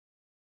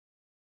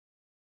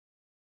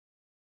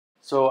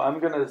So I'm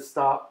going to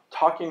stop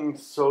talking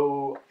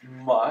so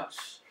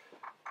much,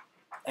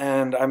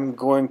 and I'm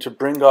going to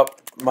bring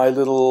up my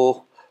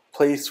little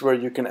place where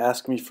you can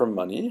ask me for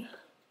money.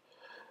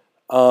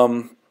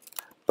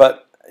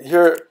 But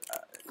here,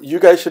 you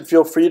guys should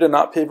feel free to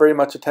not pay very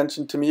much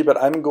attention to me,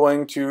 but I'm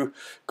going to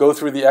go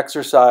through the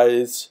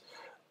exercise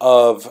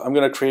of, I'm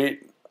going to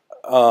create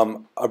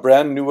a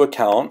brand new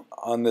account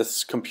on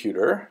this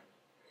computer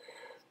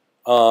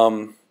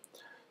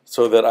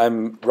so that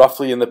I'm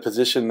roughly in the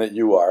position that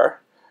you are.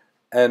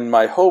 And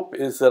my hope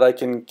is that I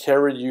can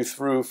carry you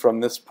through from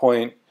this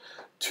point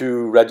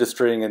to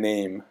registering a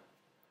name,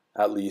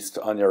 at least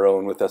on your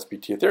own with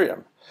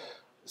sbt-ethereum.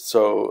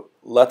 So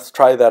let's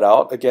try that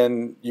out.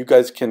 Again, you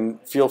guys can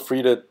feel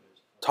free to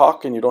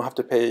talk and you don't have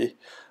to pay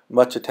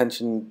much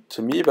attention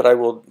to me, but I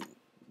will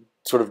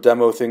sort of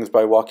demo things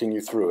by walking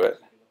you through it.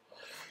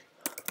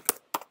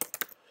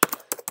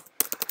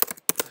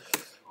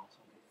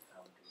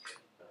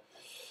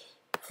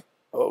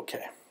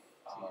 Okay.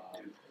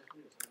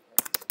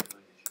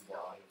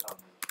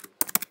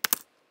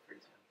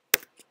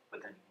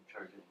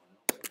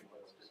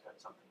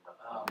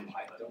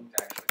 I don't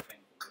actually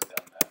think we've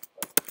done that,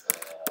 but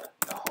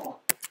no.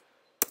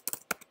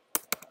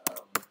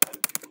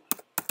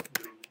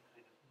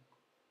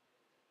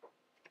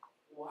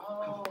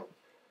 Well,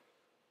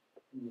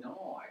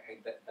 no,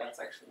 that's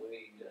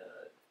actually,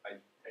 I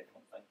don't think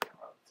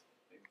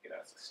maybe we could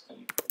ask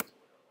Steve.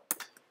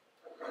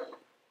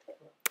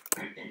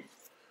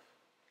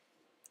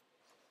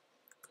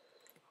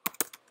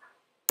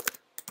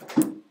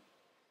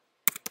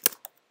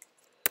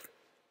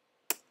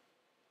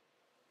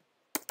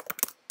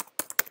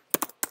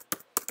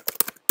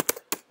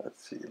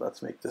 Let's see,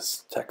 let's make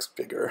this text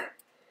bigger.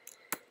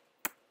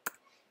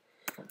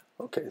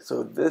 Okay,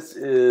 so this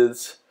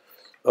is,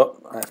 oh,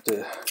 I have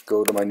to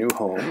go to my new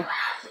home.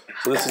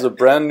 So this is a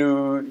brand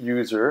new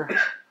user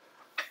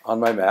on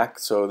my Mac.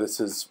 So this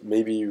is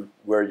maybe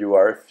where you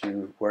are if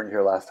you weren't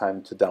here last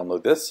time to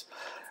download this.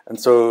 And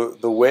so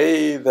the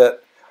way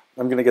that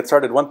I'm going to get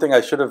started, one thing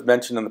I should have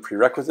mentioned in the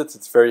prerequisites,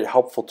 it's very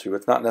helpful to,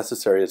 it's not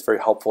necessary, it's very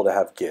helpful to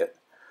have Git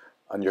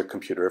on your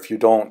computer. If you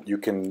don't, you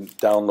can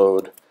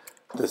download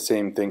the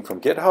same thing from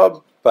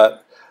GitHub,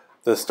 but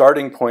the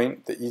starting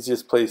point, the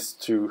easiest place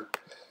to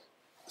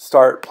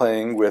start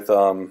playing with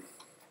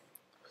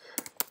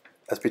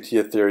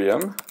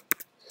sbt-ethereum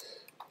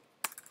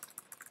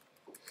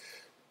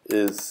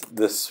is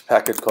this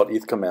package called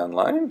eth command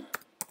line.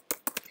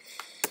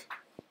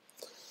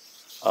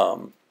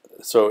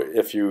 So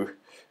if you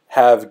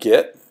have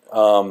Git,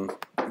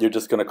 you're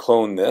just going to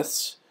clone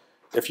this.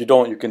 If you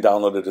don't, you can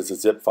download it as a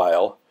zip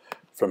file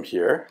from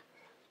here.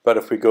 But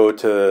if we go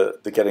to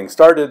the getting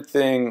started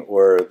thing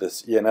or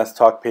this ENS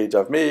talk page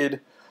I've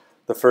made,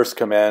 the first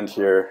command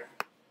here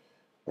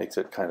makes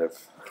it kind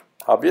of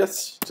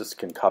obvious. Just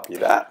can copy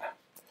that.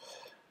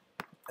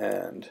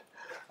 And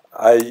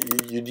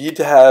you need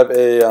to have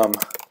a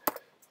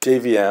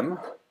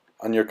JVM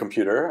on your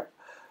computer.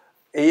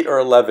 8 or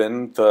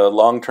 11, the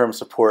long-term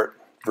support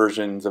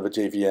versions of a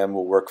JVM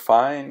will work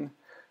fine.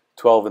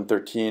 12 and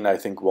 13 I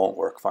think won't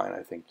work fine.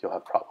 I think you'll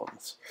have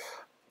problems.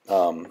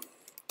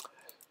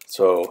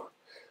 So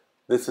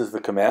this is the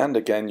command.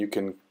 Again, you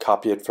can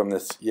copy it from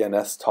this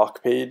ENS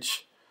talk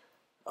page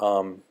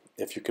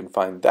if you can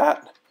find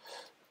that.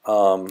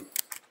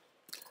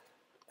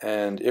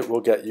 And it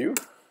will get you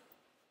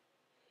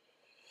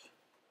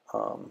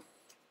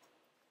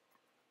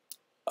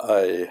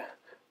a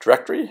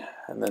directory,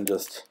 and then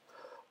just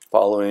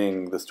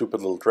following the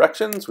stupid little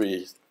directions,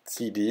 we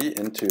cd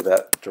into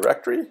that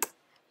directory.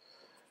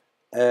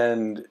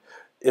 And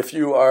if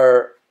you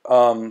are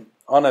on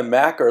a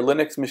Mac or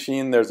Linux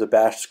machine, there's a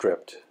bash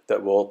script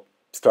that will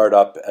start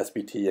up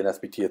SBT and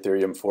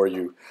sbt-ethereum for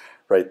you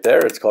right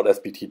there. It's called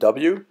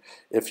sbtw.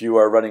 If you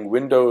are running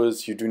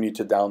Windows, you do need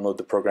to download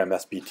the program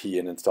sbt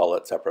and install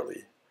it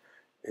separately.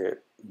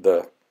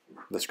 The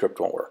script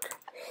won't work.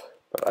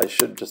 But I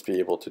should just be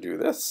able to do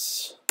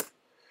this.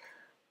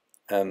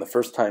 And the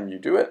first time you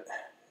do it,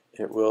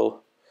 it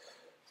will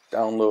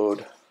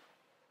download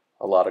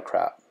a lot of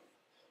crap.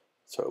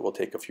 So it will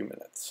take a few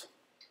minutes.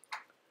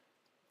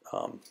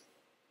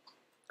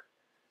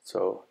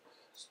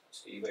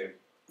 Steve, I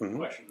have a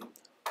question.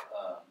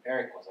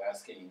 Eric was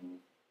asking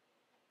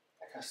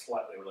a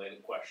slightly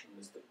related question.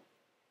 Is that,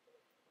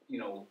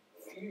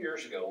 a few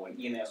years ago when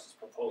ENS was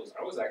proposed,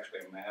 I was actually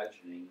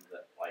imagining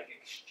that like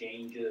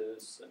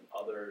exchanges and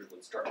others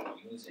would start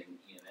using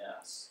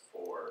ENS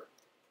for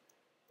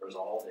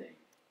resolving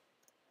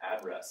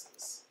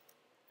addresses.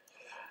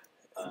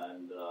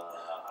 And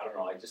I don't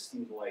know, I just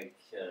seemed like,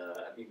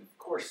 of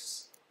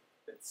course,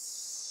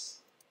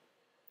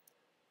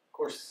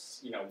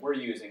 we're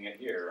using it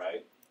here,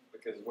 right?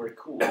 Because we're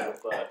cool,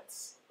 but...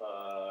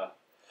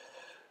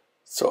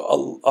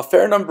 So a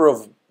fair number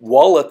of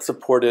wallets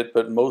support it,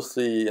 but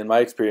mostly, in my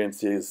experience,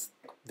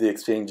 the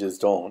exchanges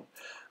don't.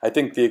 I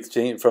think the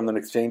exchange, from an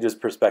exchange's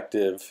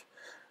perspective,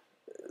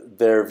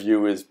 their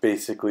view is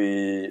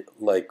basically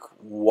like,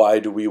 why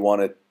do we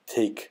want to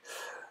take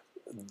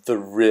the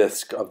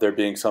risk of there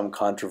being some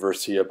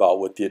controversy about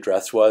what the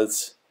address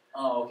was.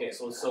 Oh, okay.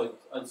 So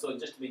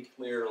just to be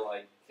clear,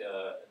 like,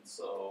 and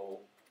so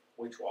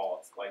which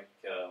wallets? Like,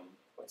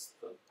 what's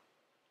the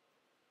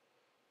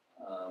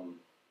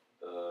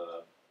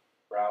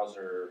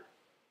browser?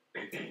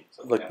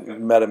 Like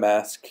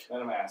MetaMask.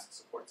 MetaMask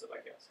supports it,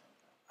 I guess.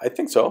 I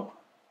think so.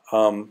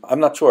 I'm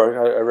not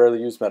sure. I rarely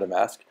use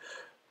MetaMask.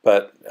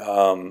 But,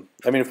 I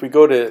mean, if we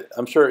go to,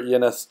 I'm sure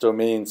ENS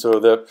domain, so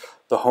the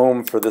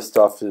home for this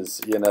stuff is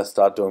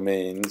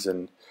ens.domains,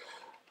 and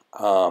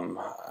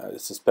I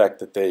suspect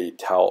that they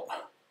tout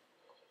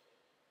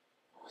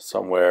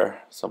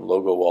somewhere, some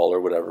logo wall or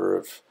whatever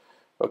of,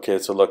 okay,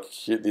 so look,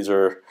 these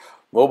are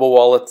mobile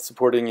wallets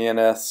supporting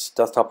ENS,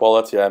 desktop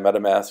wallets, yeah,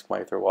 MetaMask,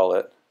 my Ether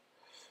wallet,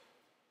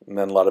 and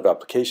then a lot of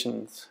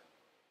applications.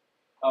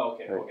 Oh,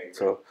 okay, right? Okay.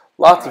 So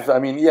lots of, I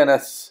mean,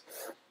 ENS,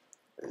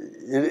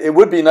 it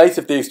would be nice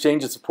if the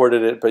exchanges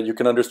supported it, but you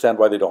can understand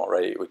why they don't,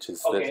 right? Which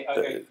is okay.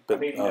 but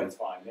maybe that's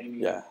fine. Maybe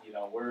yeah. You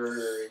know,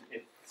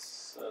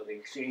 it's the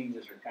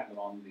exchanges are kind of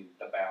on the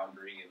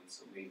boundary, and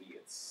so maybe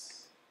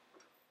it's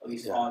at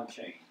least on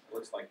chain. It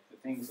looks like the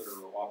things that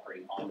are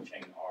operating on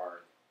chain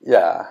are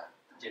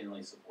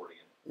generally supporting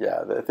it.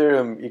 Yeah, the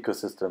Ethereum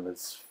ecosystem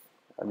is.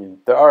 I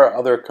mean, there are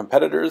other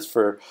competitors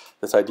for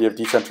this idea of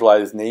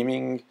decentralized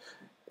naming.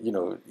 You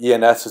know,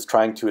 ENS is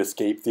trying to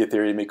escape the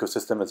Ethereum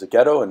ecosystem as a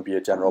ghetto and be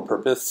a general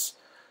purpose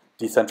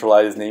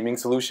decentralized naming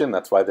solution.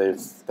 That's why they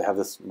have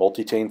this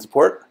multi-chain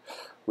support,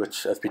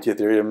 which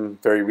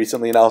sbt-ethereum very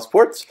recently now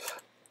supports.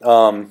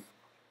 So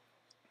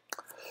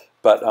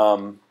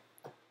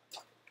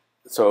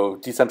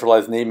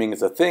decentralized naming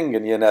is a thing,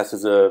 and ENS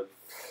is a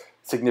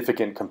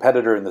significant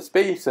competitor in the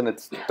space, and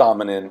it's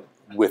dominant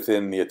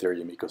within the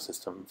Ethereum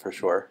ecosystem for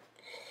sure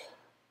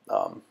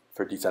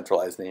for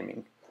decentralized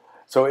naming.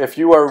 So if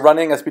you are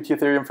running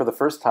sbt-ethereum for the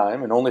first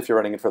time, and only if you're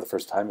running it for the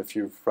first time, if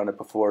you've run it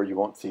before, you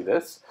won't see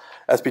this.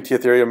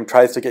 sbt-ethereum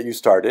tries to get you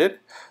started.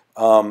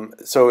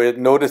 So it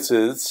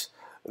notices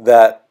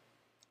that,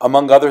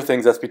 among other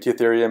things,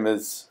 sbt-ethereum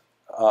is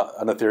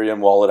an Ethereum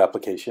wallet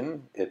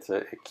application. It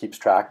keeps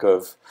track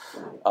of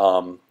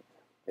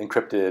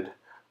encrypted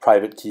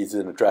private keys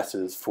and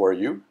addresses for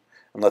you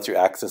and lets you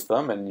access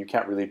them. And you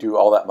can't really do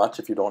all that much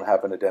if you don't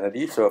have an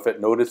identity. So if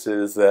it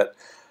notices that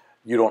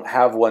you don't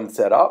have one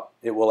set up,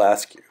 it will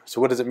ask you. So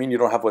what does it mean you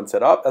don't have one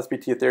set up?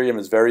 sbt-ethereum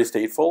is very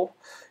stateful.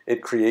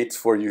 It creates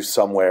for you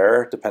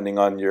somewhere, depending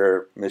on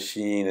your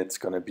machine. It's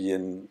going to be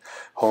in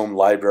home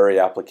library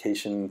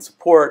application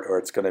support, or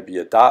it's going to be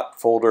a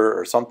dot folder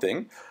or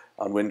something.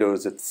 On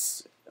Windows,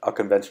 it's a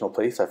conventional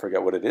place. I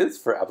forget what it is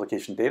for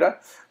application data.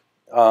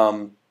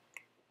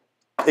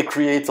 It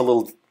creates a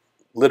little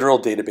literal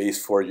database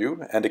for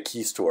you and a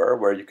key store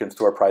where you can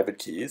store private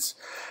keys.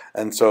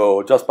 And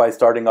so just by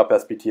starting up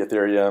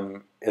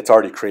sbt-ethereum, it's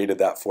already created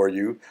that for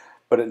you,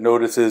 but it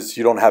notices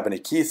you don't have any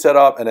keys set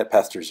up and it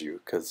pesters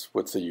you, because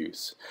what's the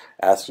use?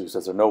 Asks you,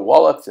 says there no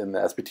wallets in the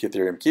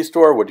sbt-ethereum key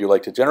store, would you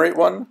like to generate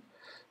one?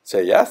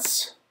 Say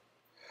yes.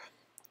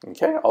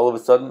 Okay, all of a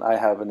sudden I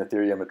have an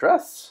Ethereum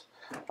address.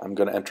 I'm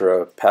going to enter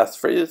a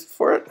passphrase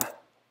for it.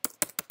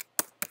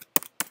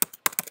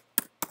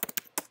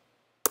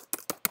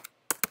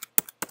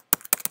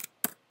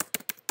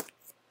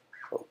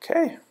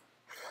 Okay.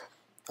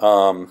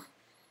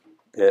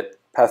 It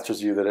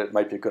pesters you that it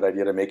might be a good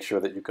idea to make sure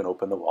that you can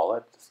open the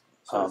wallet.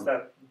 So is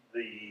that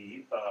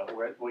the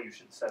what you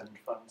should send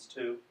funds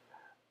to?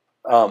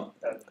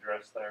 That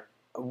address there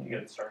to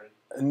get started?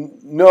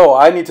 No,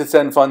 I need to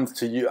send funds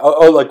to you.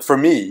 Oh, like for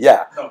me,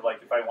 yeah. No,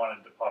 like if I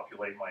wanted to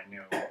populate my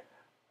new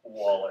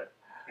wallet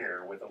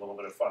here with a little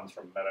bit of funds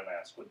from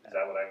MetaMask, is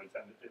that what I would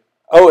send it to?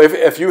 Oh,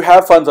 if you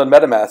have funds on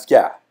MetaMask,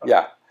 yeah, Okay.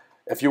 yeah.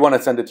 If you want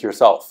to send it to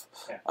yourself,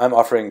 Yeah. I'm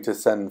offering to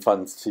send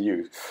funds to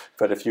you.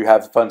 But if you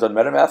have funds on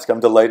MetaMask,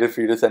 I'm delighted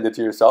for you to send it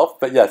to yourself.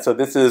 But yeah, so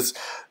this is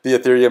the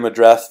Ethereum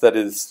address that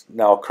is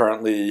now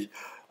currently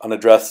an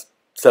address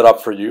set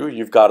up for you.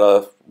 You've got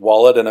a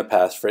wallet and a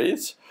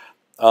passphrase.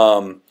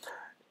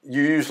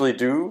 You usually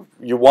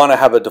you want to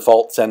have a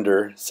default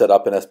sender set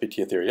up in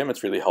sbt-ethereum.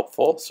 It's really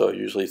helpful. So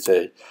you usually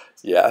say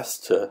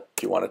yes if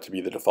you want it to be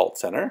the default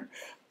sender.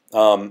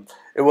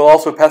 It will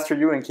also pester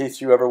you in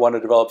case you ever want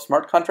to develop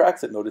smart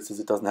contracts. It notices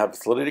it doesn't have a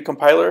Solidity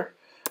compiler.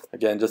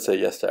 Again, just say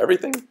yes to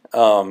everything.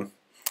 And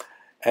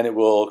it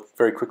will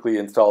very quickly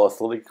install a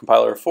Solidity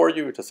compiler for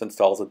you. It just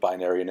installs a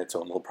binary in its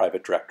own little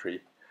private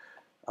directory.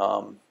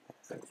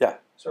 Yeah.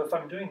 So if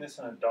I'm doing this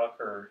in a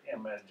Docker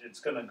image,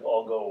 it's going to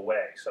all go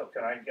away. So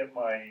can I get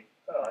my,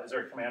 is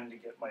there a command to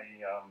get my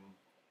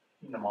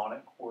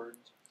mnemonic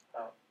words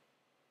out?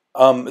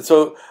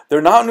 So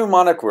they're not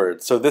mnemonic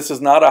words. So this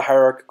is not a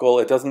hierarchical,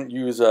 it doesn't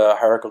use a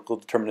hierarchical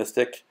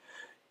deterministic.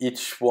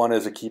 Each one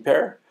is a key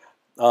pair.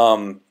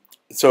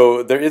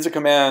 So there is a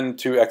command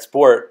to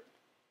export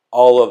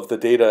all of the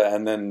data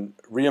and then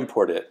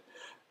re-import it.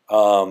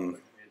 Maybe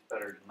it's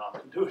better not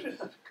to do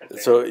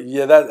it. So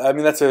yeah,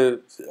 that's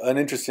an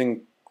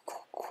interesting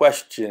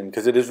question,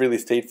 because it is really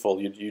stateful.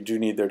 You do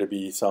need there to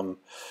be some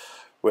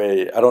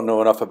way. I don't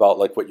know enough about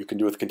like what you can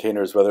do with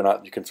containers, whether or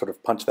not you can sort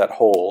of punch that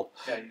hole.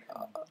 Yeah, you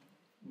can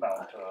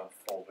mount a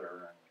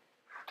folder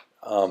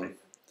and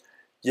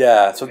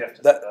yeah, so you have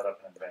to set that up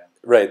in advance.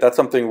 Right, that's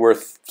something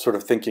worth sort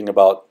of thinking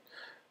about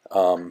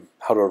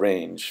how to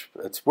arrange.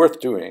 It's worth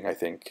doing, I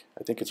think.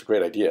 I think it's a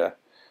great idea,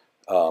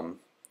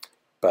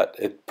 but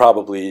it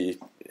probably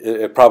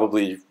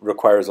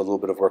requires a little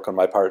bit of work on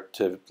my part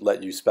to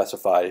let you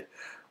specify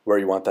where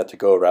you want that to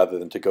go rather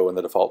than to go in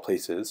the default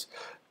places.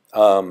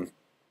 Once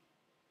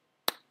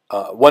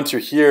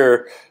you're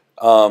here,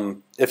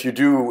 if you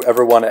do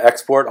ever want to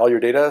export all your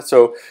data,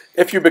 so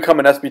if you become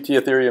an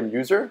sbt-ethereum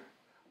user,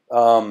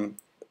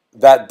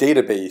 that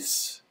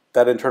database,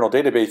 that internal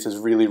database is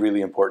really,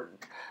 really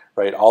important,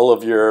 right? All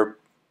of your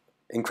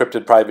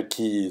encrypted private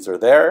keys are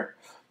there.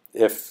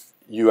 If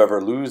you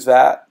ever lose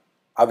that,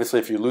 obviously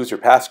if you lose your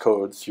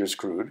passcodes, you're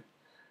screwed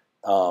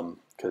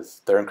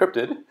because they're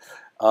encrypted.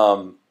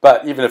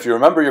 But even if you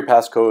remember your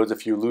passcodes,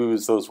 if you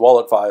lose those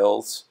wallet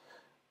files,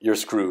 you're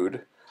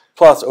screwed.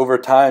 Plus, over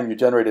time, you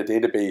generate a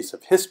database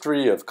of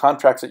history, of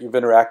contracts that you've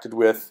interacted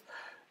with.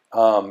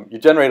 You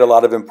generate a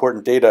lot of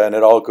important data, and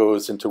it all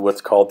goes into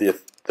what's called the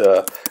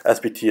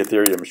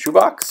sbt-ethereum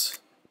shoebox.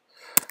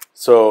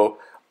 So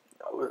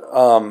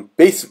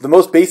the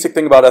most basic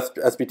thing about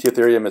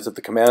sbt-ethereum is that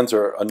the commands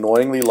are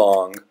annoyingly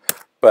long,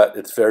 but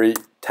it's very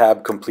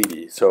tab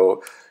complete-y.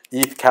 So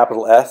eth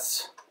capital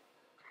S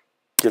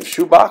gives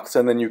shoebox,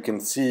 and then you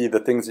can see the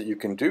things that you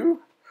can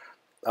do.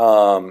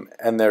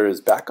 And there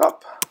is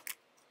backup.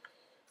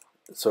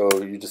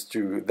 So you just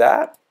do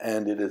that,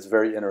 and it is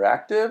very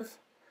interactive.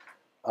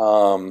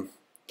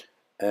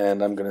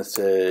 And I'm going to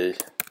say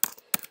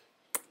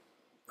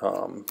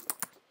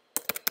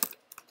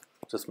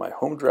just my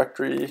home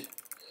directory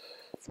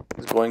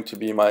is going to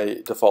be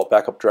my default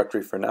backup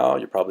directory for now.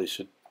 You probably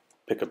should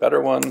pick a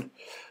better one.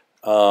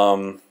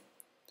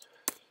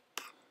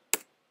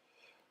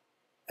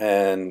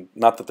 And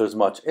not that there's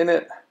much in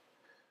it,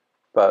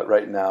 but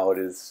right now it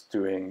is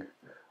doing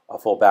a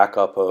full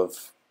backup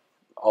of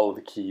all of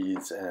the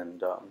keys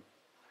and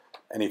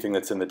anything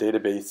that's in the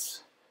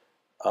database.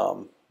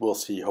 We'll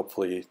see,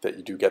 hopefully, that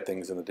you do get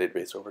things in the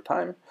database over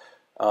time.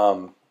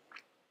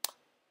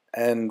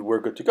 And we're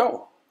good to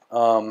go.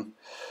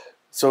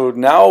 So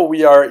now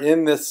we are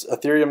in this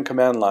Ethereum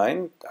command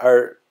line.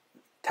 Our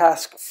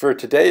task for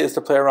today is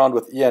to play around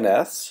with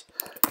ENS.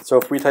 So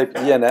if we type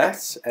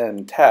ENS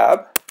and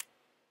tab.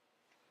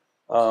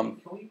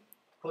 Can we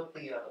put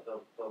the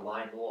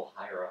line a little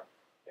higher up?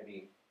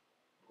 Maybe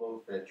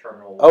move the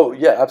terminal. Oh,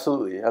 yeah,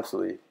 absolutely,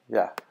 absolutely.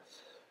 Yeah.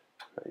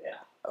 Yeah.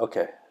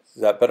 Okay.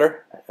 Is that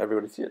better?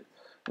 Everybody see it?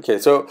 Okay,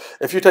 so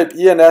if you type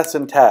ENS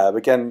and tab,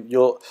 again,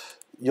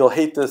 you'll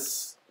hate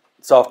this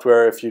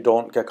software if you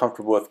don't get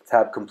comfortable with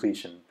tab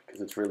completion,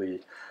 because it's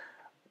really,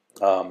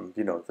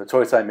 you know, the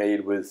choice I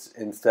made was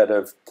instead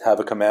of have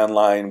a command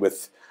line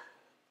with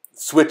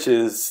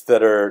switches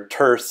that are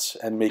terse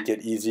and make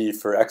it easy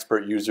for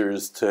expert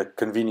users to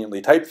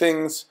conveniently type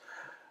things,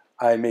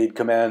 I made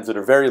commands that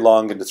are very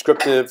long and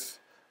descriptive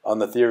on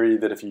the theory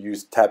that if you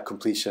use tab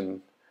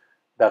completion,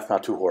 that's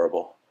not too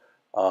horrible.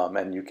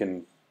 And you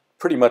can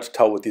pretty much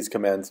tell what these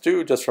commands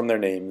do just from their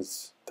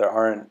names. There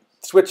aren't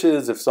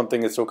switches. If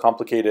something is so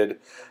complicated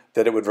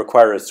that it would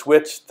require a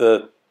switch,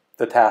 the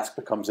task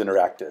becomes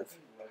interactive.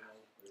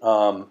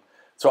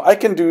 So I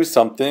can do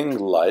something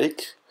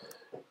like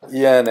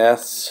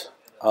ENS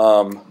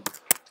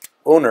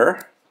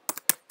owner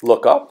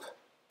lookup,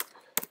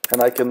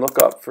 and I can look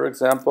up, for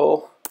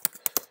example,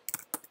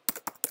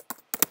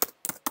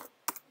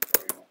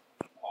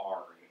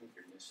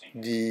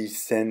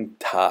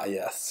 Decenta,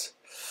 yes.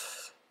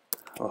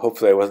 Well,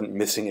 hopefully I wasn't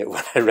missing it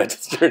when I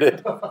registered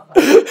it.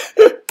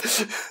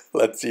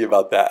 Let's see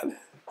about that.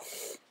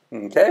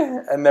 Okay,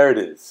 and there it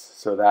is.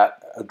 So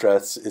that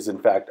address is in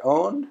fact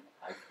owned.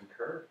 I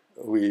concur.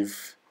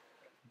 We've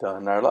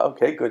done our,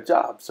 okay, good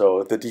job.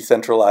 So the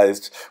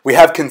decentralized, we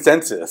have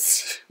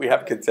consensus. We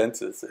have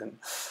consensus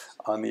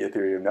on the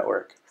Ethereum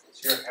network.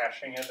 So you're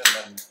hashing it and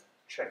then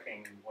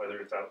checking whether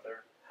it's out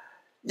there?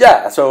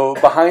 Yeah, so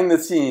behind the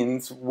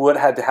scenes, what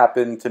had to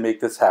happen to make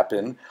this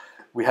happen?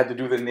 We had to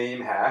do the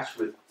name hash,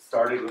 which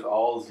started with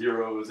all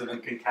zeros and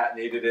then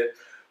concatenated it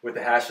with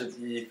the hash of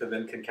ETH and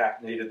then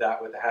concatenated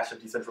that with the hash of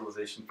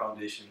Decentralization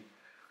Foundation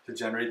to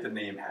generate the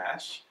name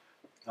hash.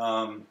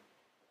 And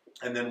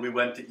then we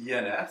went to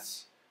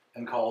ENS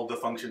and called the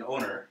function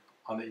owner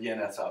on the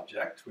ENS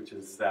object, which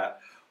is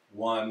that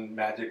one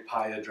magic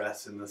pi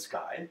address in the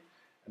sky.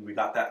 And we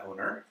got that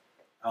owner.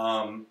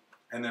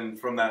 And then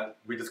from that,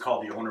 we just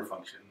called the owner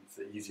function. It's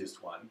the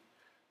easiest one.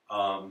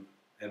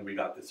 And we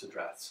got this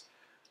address.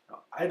 Now,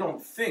 I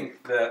don't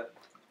think that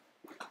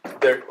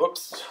there,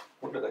 oops,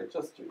 what did I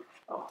just do?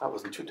 Oh, that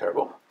wasn't too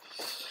terrible.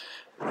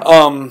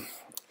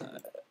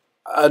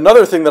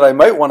 Another thing that I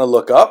might want to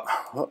look up,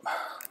 oh,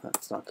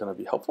 that's not going to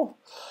be helpful,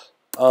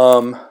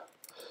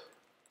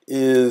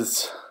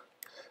 is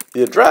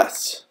the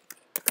address.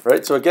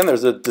 Right, so again,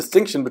 there's a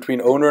distinction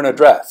between owner and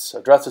address.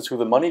 Address is who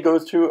the money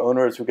goes to,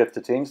 owner is who gets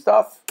to change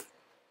stuff.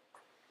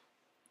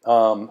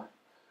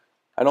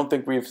 I I don't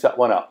think we've set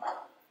one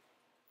up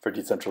for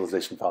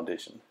Decentralization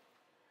Foundation,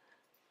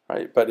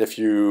 right? But if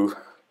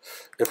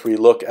we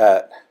look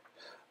at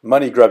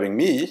money grubbing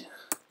me,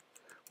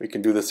 we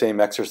can do the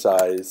same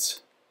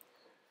exercise.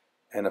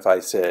 And if I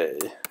say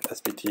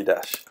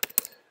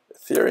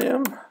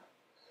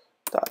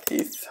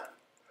sbt-ethereum.eth,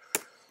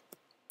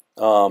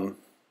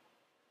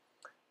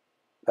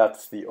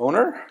 that's the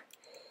owner.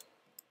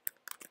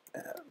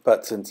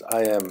 But since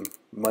I am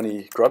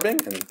money grubbing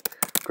and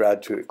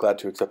glad to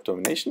accept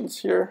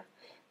donations here,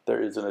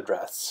 there is an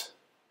address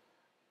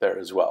there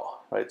as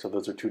well, right? So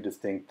those are two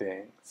distinct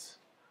things,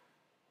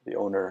 the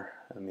owner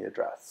and the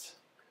address.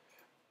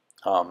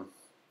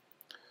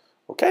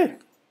 Okay,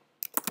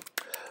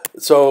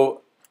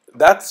 so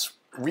that's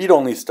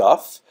read-only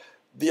stuff.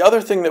 The other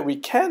thing that we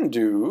can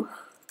do,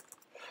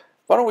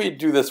 why don't we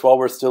do this while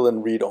we're still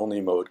in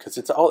read-only mode, because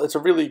it's a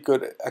really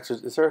good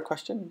exercise. Is there a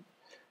question?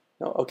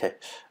 No? Okay.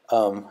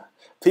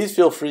 Please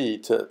feel free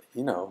to,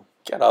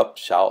 get up,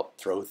 shout,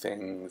 throw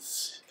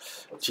things,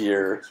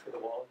 cheer.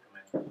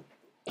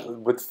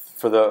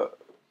 For the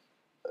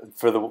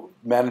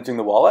managing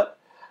the wallet.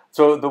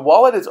 So the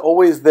wallet is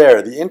always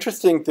there. The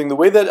interesting thing, the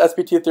way that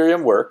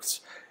sbt-ethereum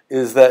works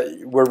is that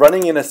we're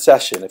running in a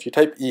session. If you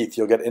type ETH,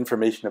 you'll get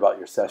information about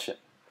your session.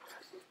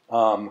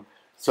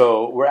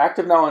 So we're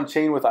active now on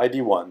chain with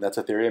ID1, that's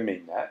Ethereum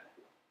mainnet.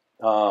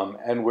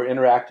 And we're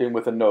interacting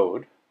with a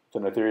node, it's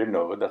an Ethereum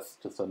node, that's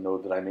just a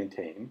node that I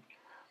maintain.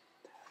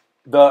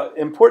 The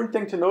important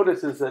thing to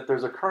notice is that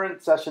there's a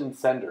current session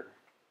sender.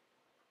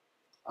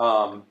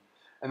 And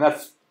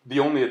that's the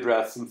only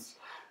address, since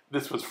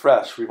this was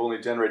fresh, we've only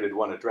generated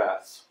one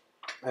address.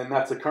 And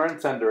that's a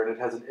current sender, and it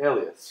has an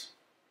alias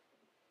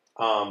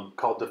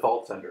called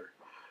default sender.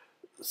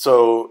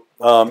 So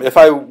if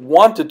I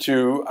wanted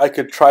to, I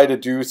could try to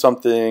do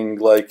something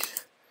like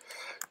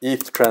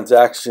ETH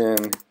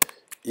transaction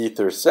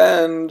ether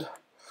send,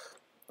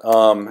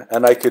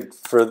 and I could,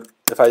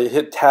 if I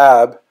hit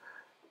tab,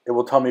 it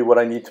will tell me what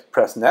I need to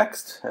press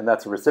next, and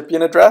that's a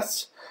recipient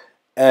address.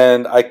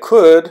 And I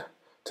could,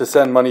 to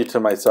send money to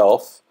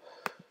myself,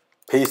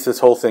 paste this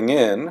whole thing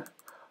in,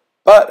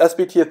 but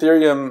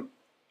sbt-ethereum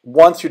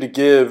wants you to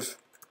give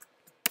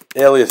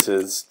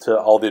aliases to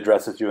all the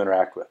addresses you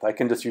interact with. I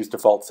can just use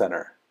default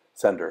sender,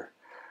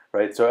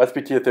 right? So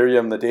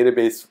sbt-ethereum, the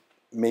database,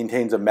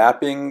 maintains a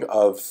mapping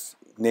of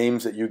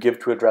names that you give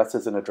to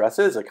addresses and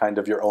addresses, a kind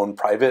of your own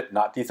private,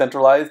 not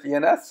decentralized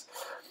ENS,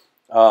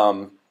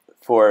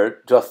 for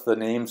just the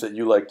names that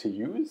you like to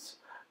use.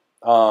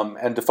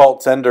 And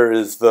default sender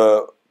is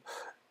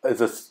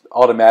this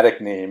automatic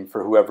name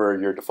for whoever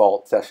your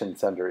default session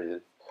sender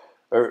is.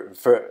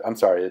 I'm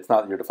sorry, it's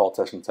not your default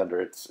session sender.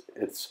 It's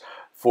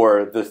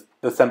for the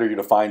sender you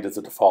defined as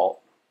a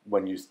default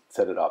when you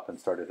set it up and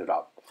started it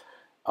up.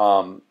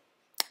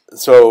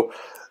 So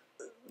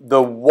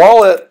the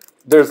wallet,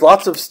 there's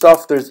lots of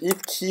stuff. There's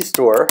ETH key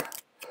store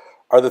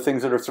are the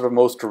things that are sort of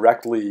most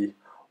directly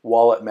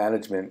wallet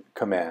management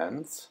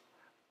commands.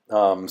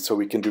 So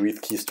we can do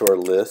ETH key store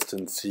list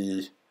and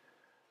see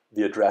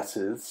the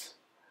addresses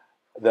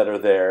that are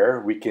there.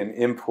 We can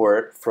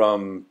import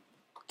from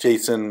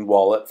JSON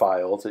wallet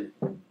files.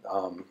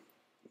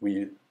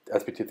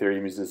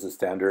 sbt-ethereum uses the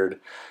standard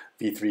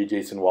v3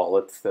 JSON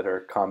wallets that are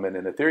common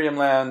in Ethereum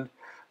land.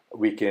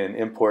 We can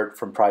import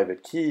from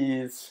private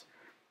keys.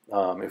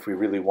 If we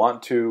really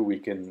want to, we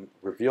can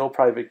reveal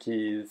private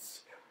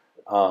keys.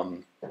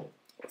 So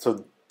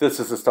this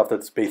is the stuff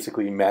that's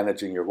basically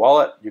managing your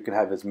wallet. You can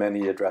have as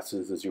many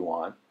addresses as you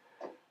want.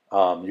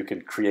 You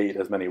can create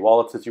as many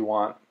wallets as you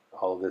want.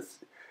 All of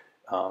this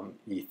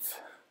ETH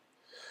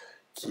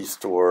key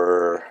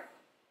store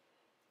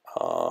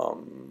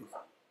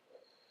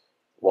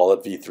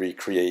wallet v3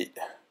 create,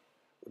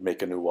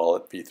 make a new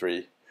wallet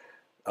v3.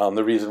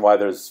 The reason why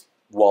there's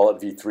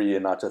wallet v3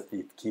 and not just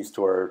ETH key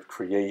store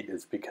create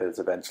is because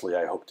eventually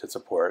I hope to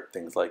support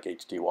things like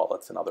HD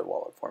wallets and other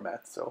wallet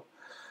formats. So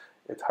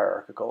it's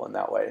hierarchical in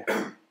that way.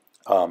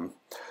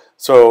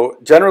 So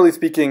generally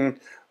speaking,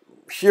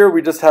 here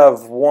we just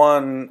have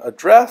one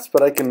address,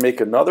 but I can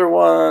make another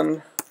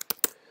one.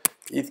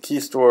 ETH key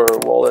store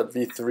wallet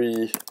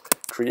v3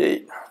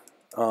 create.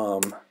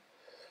 So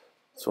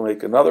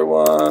make another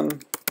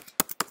one.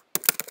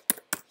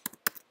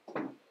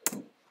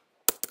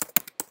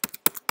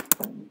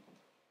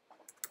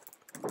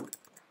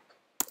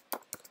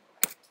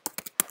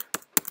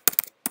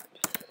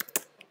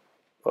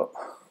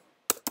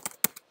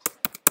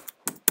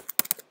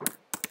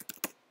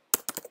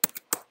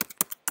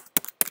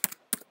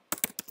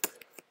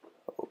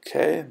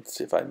 Okay, let's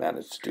see if I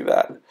managed to do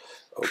that.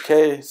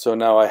 Okay, so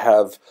now I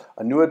have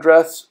a new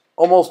address.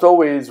 Almost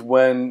always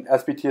when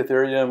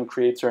sbt-ethereum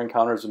creates or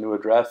encounters a new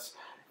address,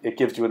 it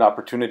gives you an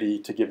opportunity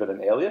to give it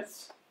an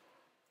alias.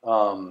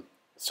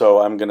 So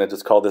I'm going to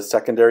just call this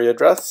secondary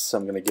address.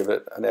 I'm going to give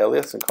it an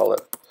alias and call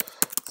it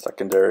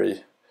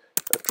secondary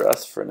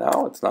address for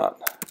now. It's not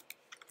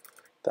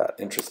that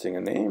interesting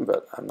a name,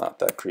 but I'm not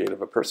that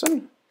creative a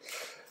person.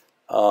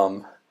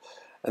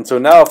 And so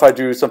now if I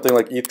do something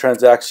like ETH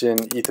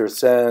transaction, ether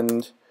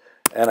send,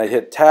 and I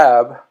hit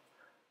tab,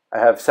 I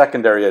have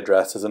secondary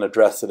address as an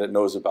address that it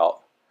knows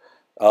about.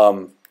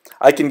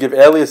 I can give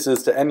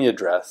aliases to any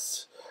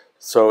address.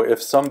 So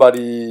if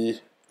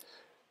somebody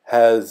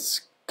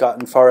has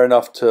gotten far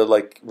enough to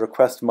like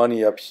request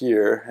money up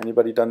here,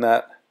 anybody done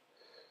that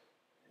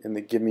in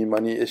the give me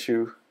money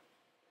issue?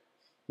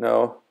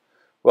 No?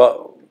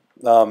 Well,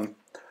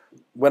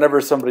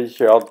 whenever somebody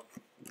here,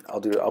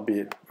 I'll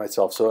be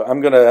myself. So I'm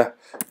gonna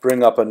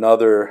bring up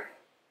another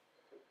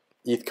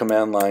ETH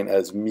command line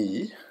as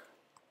me.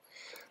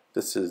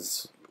 This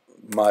is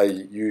my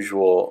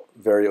usual,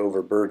 very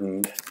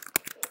overburdened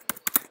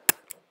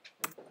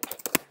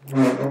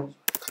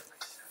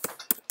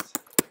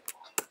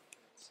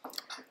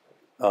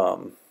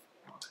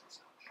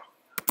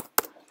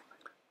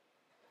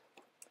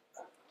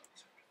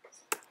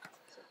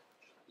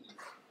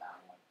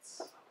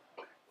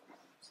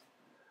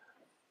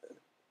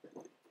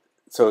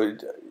so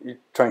you're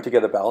trying to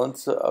get a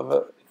balance of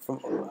it from,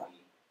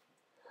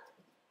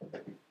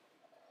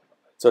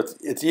 so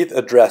it's ETH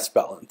address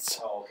balance.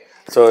 Oh, okay.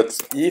 So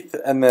it's ETH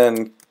and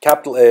then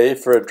capital A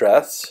for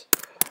address.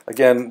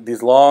 Again,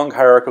 these long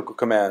hierarchical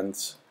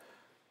commands,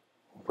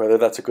 whether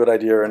that's a good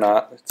idea or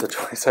not, it's a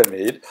choice I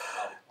made.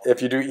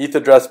 If you do ETH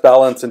address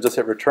balance and just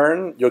hit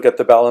return, you'll get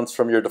the balance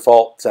from your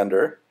default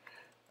sender.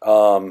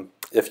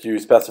 If you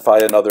specify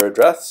another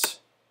address,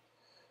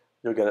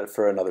 you'll get it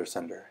for another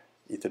sender,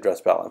 ETH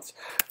address balance.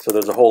 So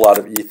there's a whole lot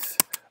of ETH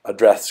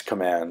address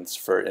commands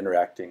for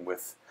interacting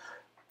with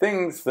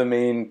things. The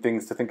main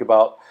things to think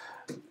about,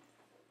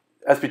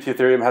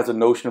 sbt-Ethereum has a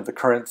notion of the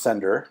current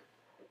sender.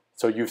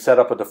 So you've set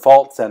up a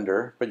default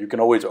sender, but you can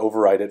always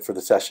override it for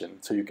the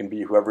session. So you can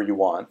be whoever you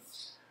want.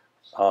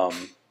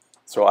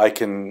 So I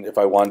can, if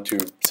I want to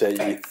say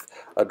ETH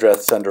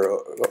address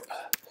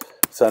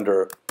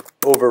sender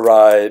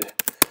override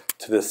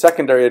to the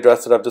secondary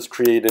address that I've just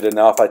created, and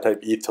now if I type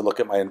ETH to look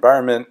at my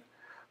environment,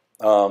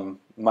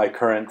 my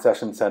current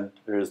session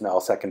sender is now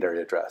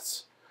secondary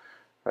address,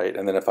 right?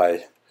 And then if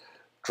I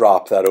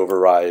drop that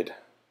override,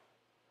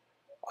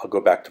 I'll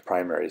go back to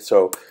primary.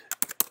 So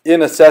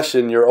in a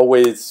session, you're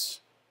always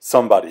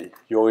somebody.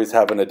 You always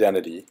have an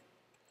identity.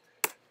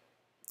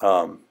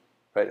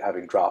 Right,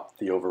 having dropped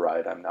the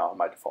override, I'm now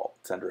my default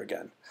sender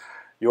again.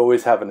 You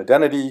always have an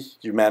identity.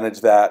 You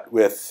manage that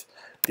with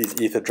these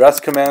ETH address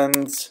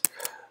commands.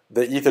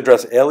 The ETH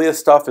address alias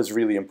stuff is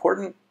really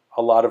important.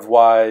 A lot of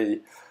why,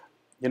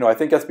 I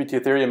think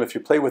sbt-Ethereum, if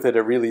you play with it,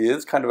 it really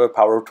is kind of a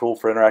power tool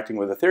for interacting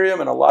with Ethereum.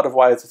 And a lot of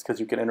why is just because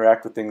you can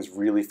interact with things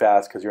really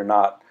fast because you're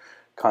not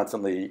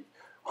constantly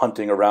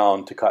hunting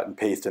around to cut and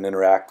paste and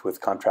interact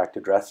with contract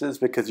addresses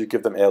because you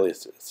give them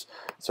aliases.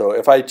 So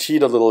if I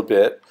cheat a little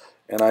bit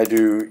and I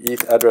do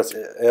ETH address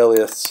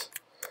alias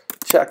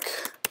check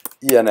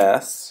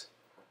ENS,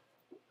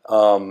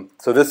 so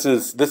this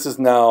is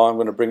now, I'm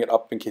going to bring it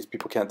up in case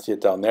people can't see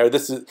it down there.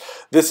 This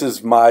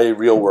is my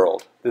real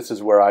world. This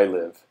is where I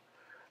live.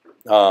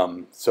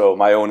 So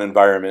my own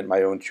environment,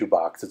 my own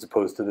shoebox, as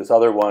opposed to this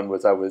other one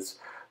was I was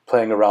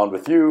playing around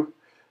with you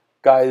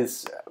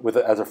guys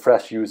as a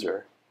fresh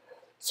user.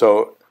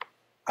 So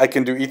I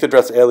can do ETH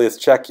address alias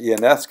check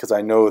ENS because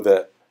I know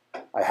that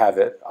I have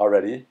it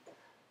already.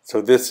 So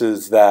this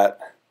is that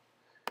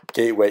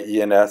gateway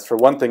ENS. For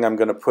one thing, I'm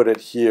going to put it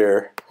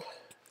here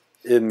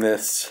in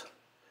this.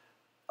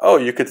 Oh,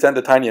 you could send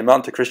a tiny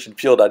amount to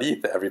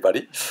christianpeel.eth,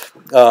 everybody.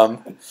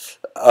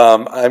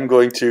 I'm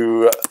going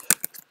to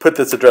put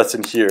this address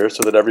in here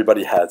so that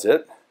everybody has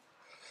it.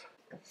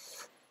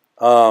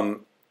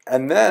 And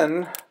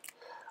then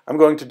I'm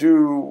going to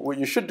do what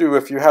you should do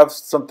if you have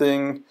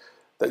something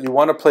that you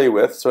want to play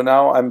with. So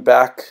now I'm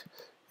back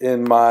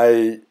in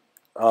my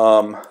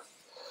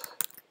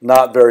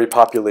not very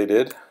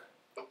populated,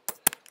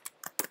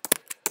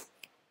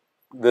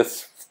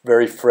 this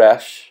very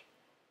fresh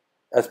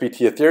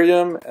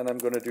sbt-Ethereum, and I'm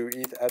going to do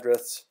ETH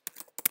address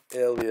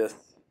alias.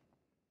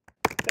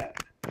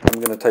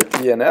 I'm going to type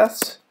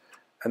ENS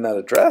and that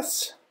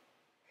address,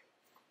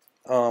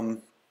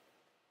 and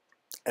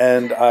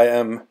I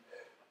am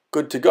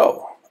good to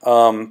go.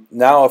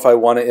 Now if I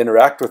want to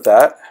interact with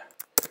that,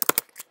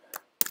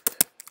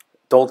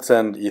 don't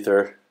send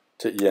Ether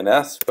to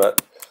ENS,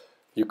 but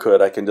you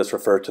could. I can just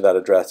refer to that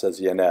address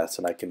as ENS,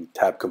 and I can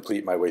tab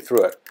complete my way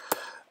through it.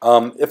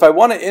 If I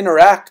want to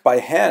interact by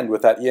hand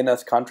with that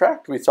ENS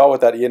contract, we saw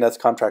what that ENS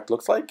contract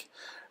looks like.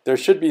 There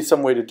should be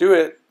some way to do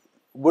it.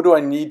 What do I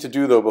need to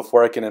do, though,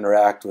 before I can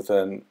interact with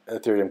an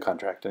Ethereum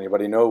contract?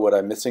 Anybody know what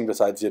I'm missing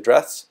besides the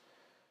address?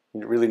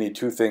 You really need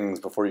two things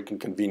before you can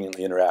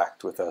conveniently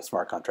interact with a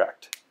smart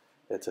contract.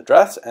 It's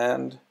address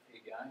and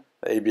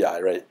the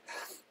ABI, right?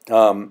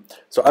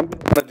 So I'm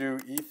going to do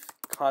ETH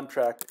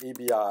contract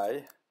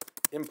ABI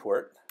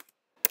import,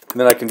 and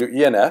then I can do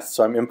ENS,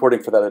 so I'm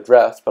importing for that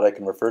address, but I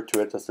can refer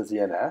to it just as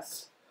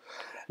ENS.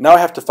 Now I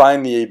have to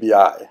find the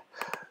ABI.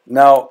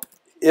 Now,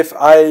 if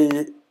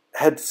I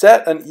had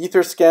set an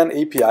Etherscan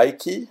API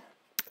key,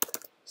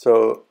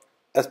 so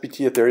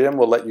sbt-Ethereum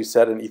will let you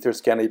set an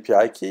Etherscan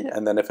API key,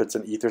 and then if it's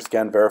an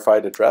Etherscan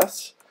verified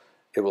address,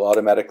 it will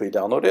automatically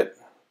download it.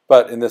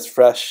 But in this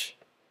fresh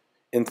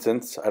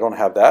instance, I don't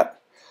have that.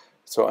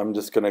 So I'm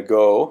just going to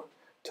go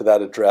to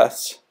that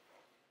address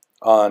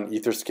on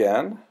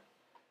Etherscan,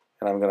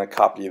 and I'm going to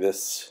copy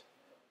this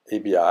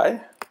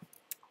ABI,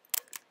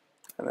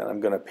 and then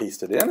I'm going to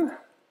paste it in.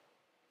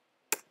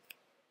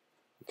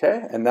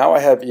 Okay, and now I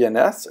have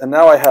ENS, and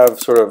now I have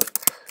sort of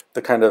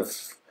the kind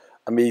of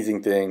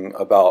amazing thing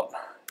about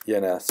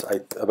ENS,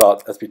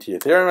 about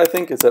sbt-ethereum, I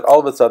think, is that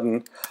all of a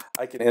sudden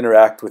I can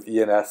interact with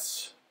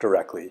ENS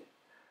directly.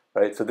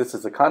 Right, so this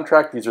is the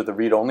contract. These are the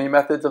read-only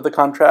methods of the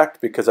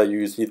contract because I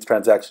use ETH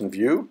transaction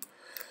view.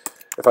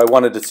 If I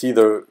wanted to see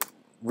the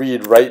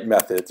read-write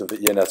methods of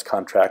the ENS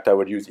contract, I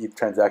would use ETH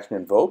transaction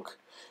invoke.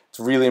 It's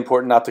really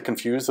important not to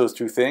confuse those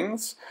two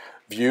things.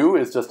 View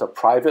is just a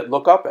private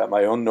lookup at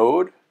my own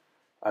node.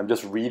 I'm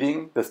just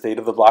reading the state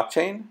of the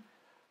blockchain.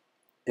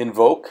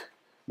 Invoke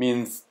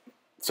means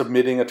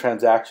submitting a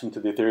transaction to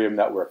the Ethereum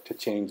network to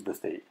change the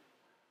state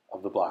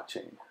of the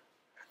blockchain.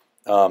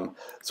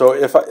 So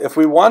if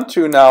we want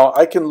to now,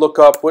 I can look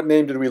up, what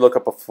name did we look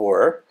up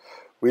before?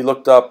 We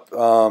looked up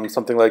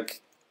something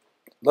like,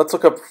 let's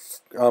look up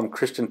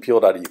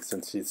christianpeel.eth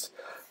since he's,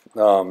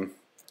 so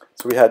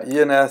we had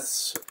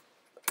ENS,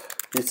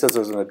 he says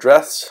there's an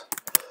address.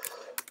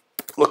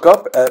 Look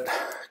up at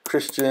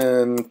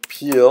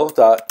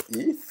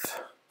christianpeel.eth.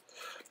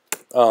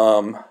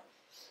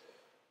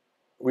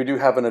 We do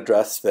have an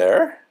address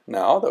there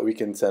now that we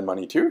can send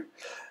money to.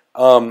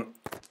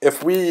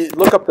 If we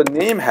look up the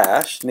name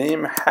hashes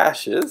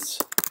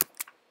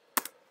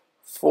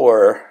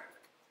for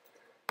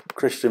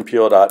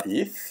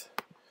christianpeel.eth,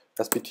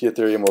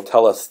 sbt-ethereum will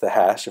tell us the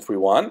hash if we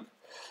want.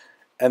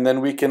 And then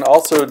we can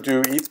also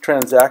do ETH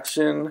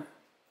transaction.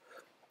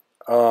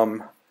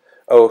 To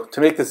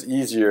make this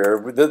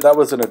easier, that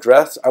was an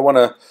address. I want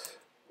to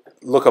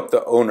look up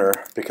the owner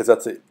because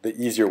that's the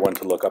easier one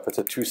to look up. It's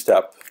a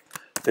two-step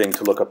thing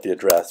to look up the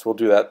address. We'll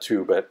do that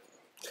too, but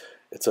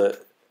it's a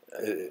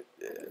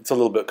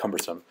little bit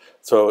cumbersome.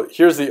 So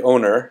here's the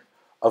owner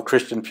of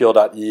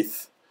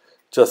christianpeel.eth,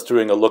 just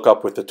doing a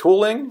lookup with the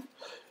tooling.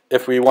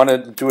 If we want to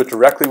do it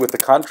directly with the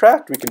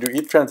contract, we can do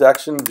ETH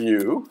transaction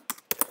view.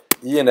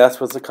 ENS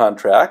was the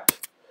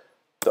contract,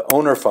 the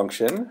owner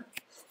function,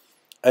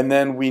 and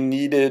then we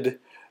needed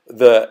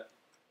the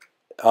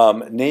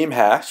name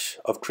hash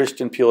of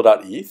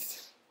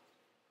christianpeel.eth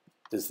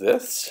is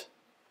this,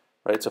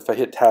 right? So if I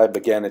hit tab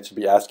again, it should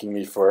be asking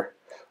me for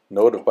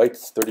node of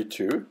bytes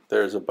 32.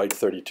 There's a byte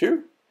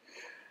 32.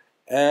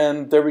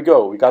 And there we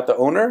go. We got the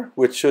owner,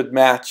 which should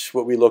match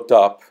what we looked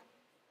up.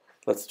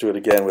 Let's do it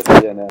again with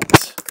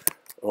ENS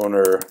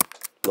owner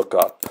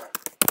lookup.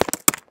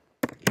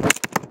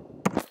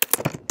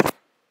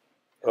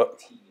 Oh,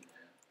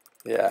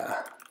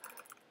 yeah.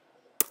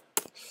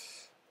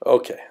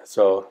 Okay,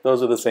 so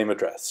those are the same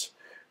address,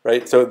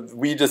 right? So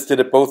we just did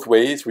it both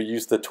ways. We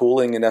used the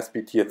tooling in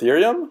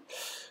sbt-ethereum,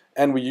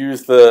 and we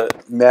used the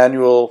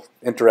manual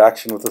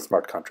interaction with the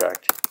smart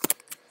contract.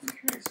 I'm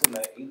curious, in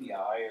the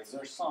ABI, is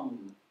there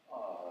some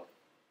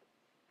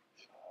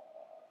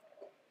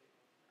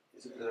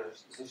is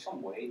there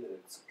some way that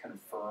it's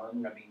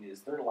confirmed? I mean,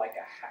 is there like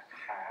a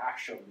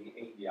hash of the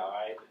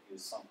ABI that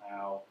is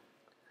somehow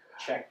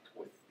checked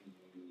with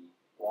the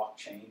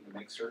blockchain to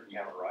make certain you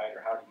have it right,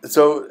 or how do you?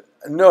 So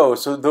no.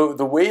 So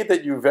the way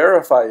that you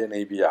verify an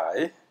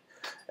ABI,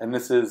 and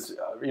this is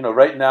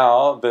right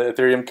now the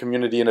Ethereum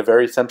community in a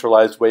very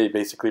centralized way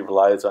basically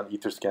relies on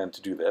Etherscan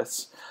to do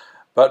this.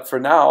 But for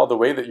now, the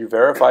way that you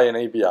verify an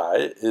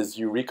ABI is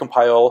you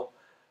recompile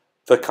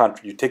the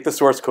contract. You take the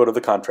source code of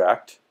the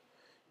contract,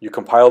 you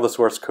compile the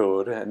source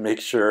code, and make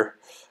sure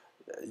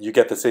you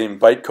get the same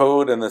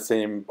bytecode and the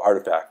same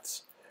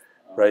artifacts,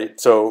 right?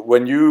 So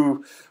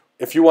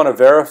if you want to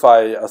verify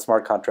a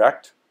smart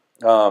contract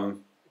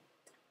on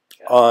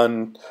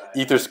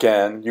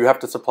Etherscan, you have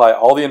to supply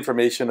all the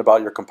information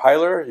about your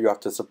compiler. You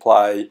have to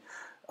supply,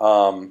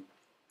 and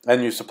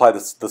you supply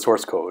the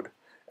source code,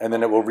 and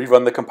then it will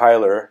rerun the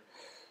compiler,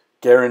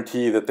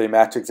 guarantee that they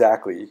match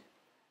exactly,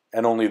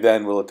 and only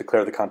then will it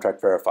declare the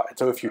contract verified.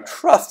 So if you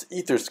trust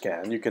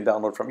Etherscan, you can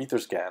download from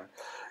Etherscan.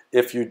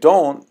 If you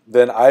don't,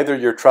 then either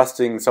you're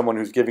trusting someone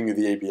who's giving you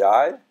the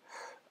ABI.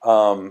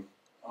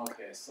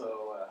 Okay,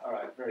 so all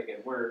right, very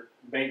good. We're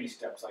baby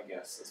steps, I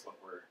guess, is what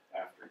we're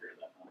after here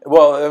then.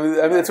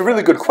 Well, I mean, it's a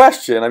really good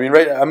question. I mean,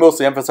 right? I'm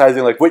mostly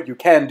emphasizing like what you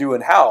can do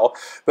and how,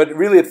 but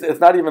really, it's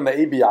not even the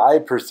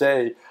ABI per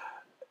se.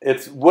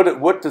 It's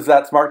what does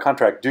that smart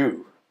contract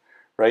do,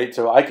 right?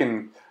 So I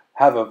can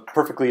have a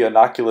perfectly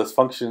innocuous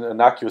function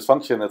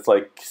that's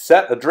like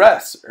set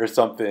address or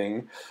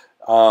something,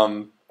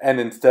 and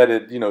instead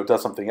it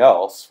does something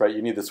else, right?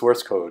 You need the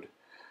source code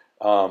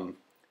to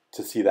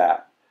see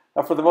that.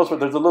 Now, for the most part,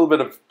 there's a little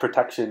bit of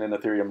protection in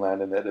Ethereum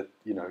land in that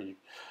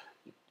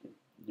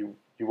you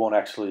won't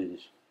actually.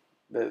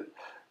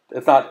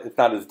 It's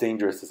not as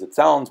dangerous as it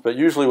sounds, but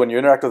usually when you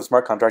interact with a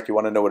smart contract, you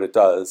want to know what it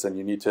does, and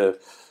you need to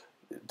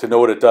know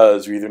what it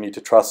does. You either need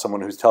to trust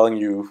someone who's telling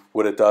you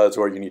what it does,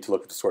 or you need to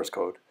look at the source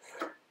code.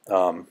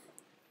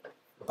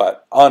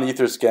 But on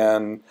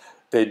Etherscan,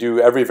 they do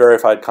every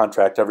verified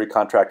contract. Every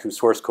contract whose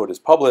source code is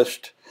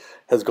published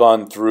has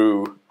gone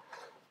through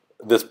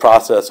this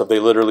process of they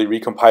literally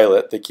recompile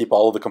it. They keep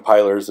all of the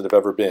compilers that have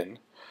ever been.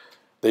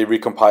 They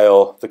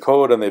recompile the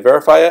code and they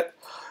verify it.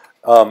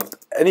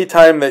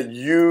 Anytime that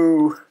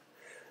you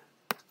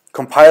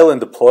compile and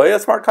deploy a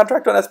smart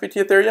contract on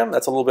SBT Ethereum,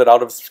 that's a little bit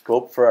out of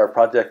scope for our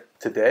project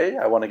today.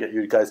 I want to get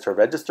you guys to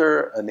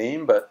register a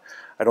name, but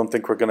I don't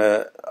think we're going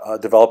to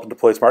develop and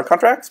deploy smart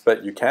contracts,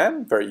 but you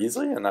can very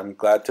easily, and I'm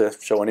glad to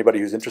show anybody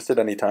who's interested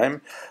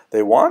anytime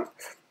they want.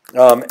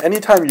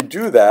 Anytime you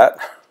do that,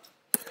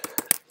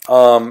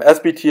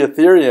 SBT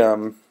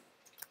Ethereum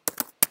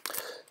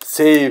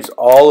saves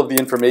all of the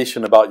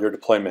information about your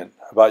deployment,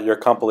 about your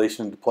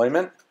compilation and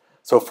deployment.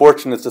 So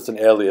Fortune is just an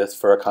alias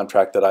for a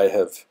contract that I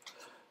have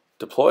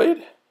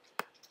deployed.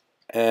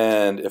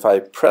 And if I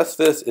press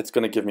this, it's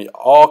going to give me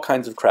all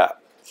kinds of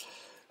crap.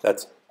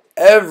 That's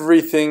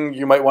everything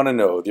you might want to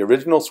know. The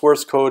original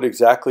source code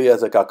exactly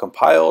as it got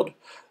compiled,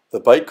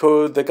 the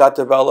bytecode that got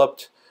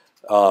developed.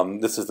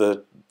 This is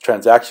the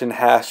transaction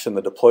hash and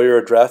the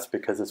deployer address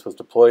because this was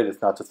deployed.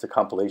 It's not just a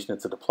compilation,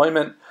 it's a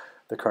deployment.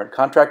 The current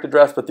contract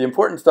address. But the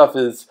important stuff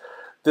is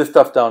this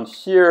stuff down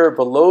here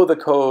below the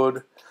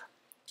code,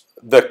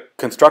 the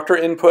constructor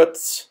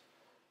inputs,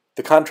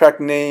 the contract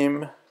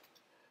name,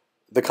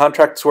 the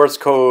contract source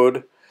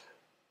code,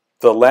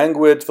 the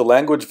language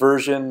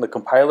version, the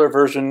compiler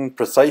version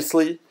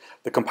precisely,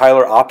 the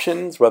compiler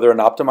options, whether an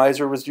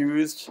optimizer was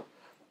used,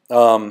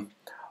 are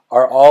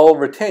all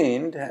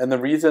retained. And the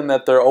reason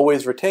that they're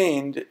always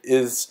retained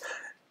is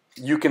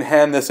you can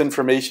hand this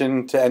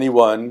information to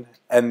anyone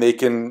and they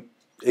can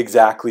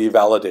exactly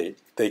validate.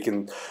 They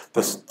can,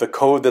 the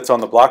code that's on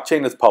the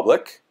blockchain is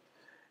public,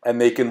 and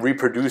they can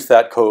reproduce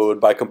that code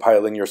by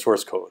compiling your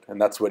source code,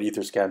 and that's what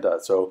Etherscan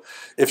does. So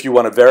if you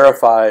want to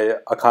verify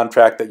a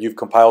contract that you've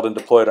compiled and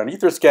deployed on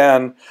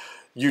Etherscan,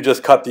 you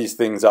just cut these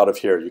things out of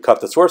here. You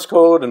cut the source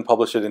code and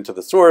publish it into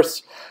the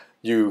source.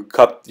 You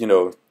cut, you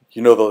know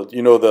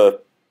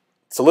the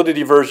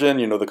Solidity version,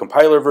 you know the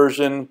compiler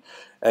version,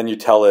 and you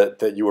tell it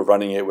that you were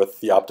running it with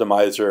the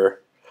optimizer,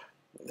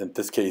 in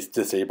this case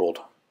disabled.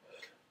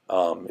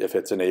 If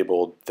it's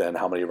enabled, then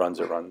how many runs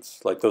it runs.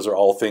 Like those are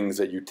all things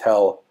that you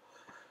tell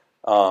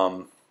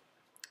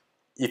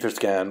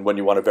Etherscan when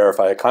you want to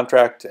verify a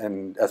contract,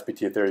 and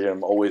SBT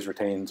Ethereum always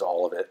retains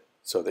all of it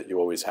so that you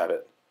always have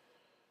it.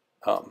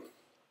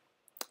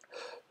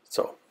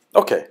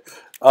 Okay.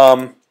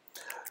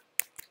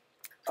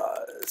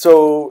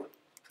 So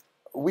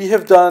we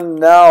have done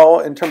now,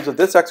 in terms of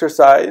this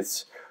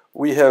exercise,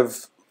 we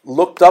have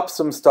looked up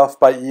some stuff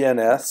by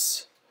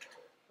ENS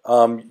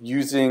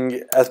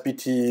using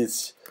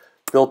SBT's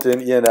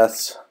built-in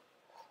ENS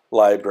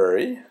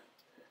library.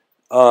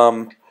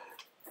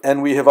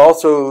 And we have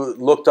also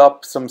looked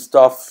up some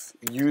stuff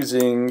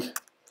using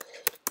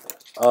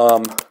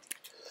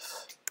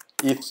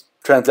ETH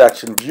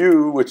transaction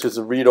view, which is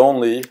a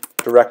read-only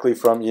directly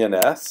from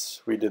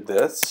ENS. We did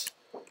this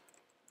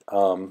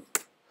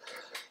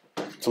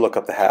to look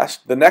up the hash.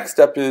 The next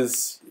step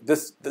is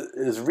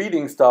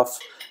reading stuff.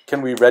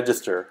 Can we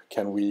register?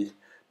 Can we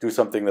do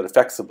something that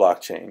affects the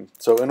blockchain?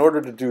 So in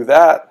order to do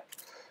that,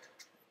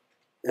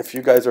 if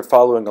you guys are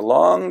following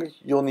along,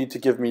 you'll need to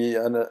give me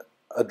an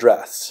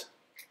address.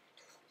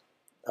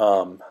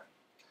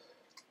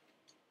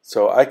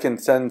 So I can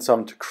send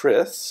some to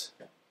Chris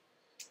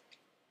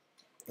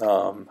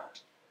at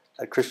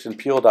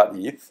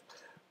christianpeel.eth.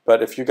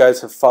 But if you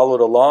guys have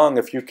followed along,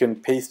 if you can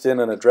paste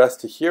in an address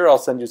to here, I'll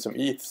send you some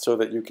ETH so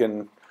that you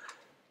can,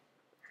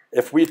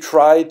 if we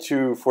try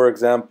to, for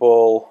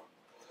example,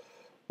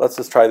 let's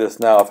just try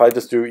this now. If I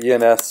just do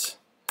ENS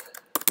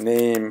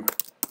name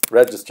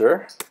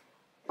register,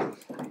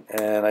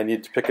 and I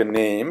need to pick a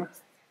name,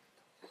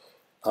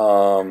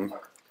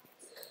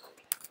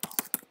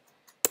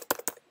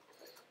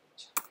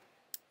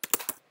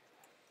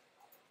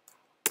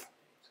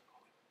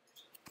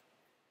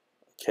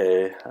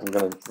 okay, I'm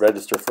going to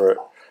register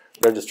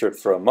it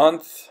for a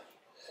month.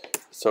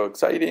 So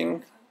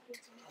exciting.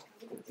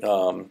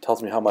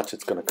 Tells me how much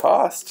it's going to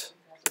cost.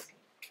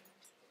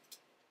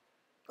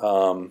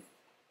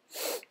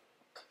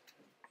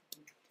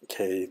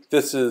 Okay,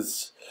 this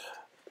is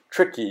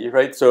tricky,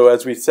 right? So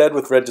as we said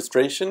with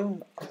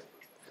registration,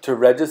 to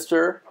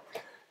register,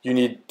 you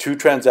need two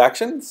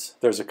transactions.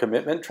 There's a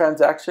commitment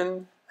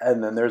transaction,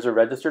 and then there's a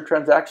registered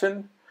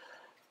transaction.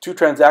 Two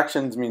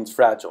transactions means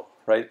fragile,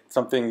 right?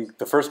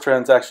 The first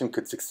transaction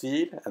could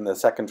succeed, and the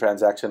second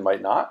transaction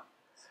might not.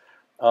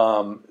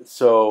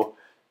 So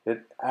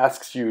it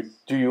asks you,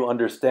 do you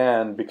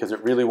understand? Because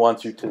it really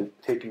wants you to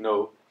take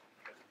note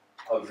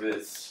of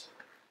this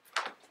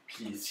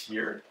piece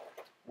here,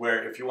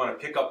 where if you want to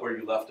pick up where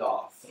you left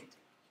off,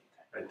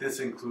 right, this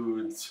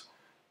includes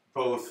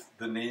both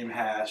the name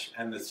hash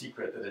and the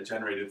secret that it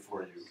generated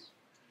for you.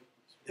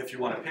 If you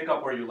want to pick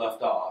up where you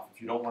left off,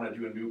 if you don't want to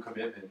do a new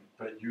commitment,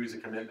 but use a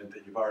commitment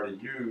that you've already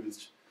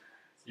used,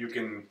 you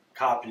can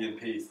copy and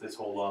paste this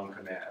whole long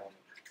command.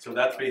 So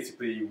that's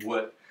basically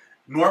what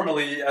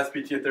normally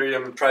SBT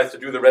Ethereum tries to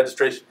do the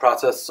registration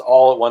process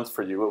all at once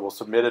for you. It will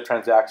submit a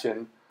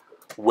transaction,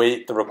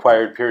 wait the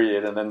required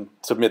period, and then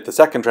submit the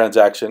second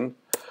transaction.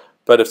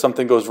 But if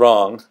something goes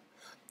wrong,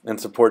 and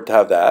support to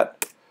have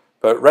that.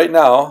 But right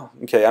now,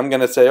 okay, I'm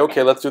going to say,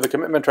 okay, let's do the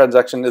commitment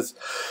transaction. Is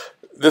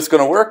this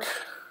going to work?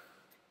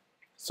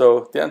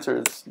 So the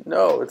answer is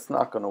no, it's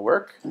not going to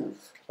work.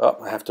 Oh,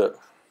 I have to.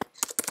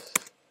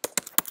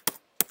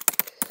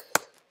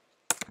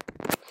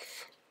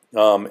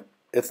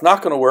 It's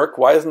not going to work.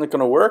 Why isn't it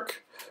going to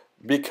work?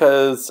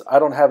 Because I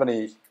don't have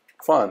any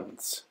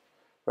funds,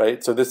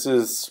 right? So this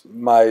is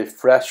my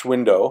fresh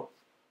window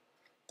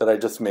that I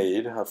just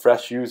made, a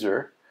fresh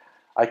user.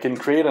 I can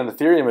create an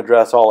Ethereum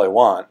address all I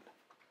want.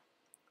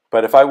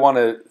 But if I want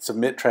to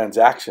submit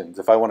transactions,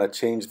 if I want to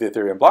change the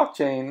Ethereum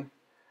blockchain,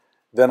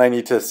 then I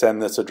need to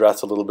send this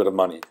address a little bit of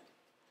money.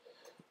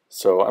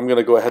 So I'm going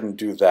to go ahead and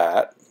do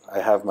that. I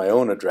have my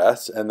own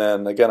address. And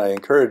then again, I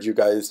encourage you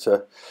guys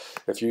to,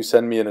 if you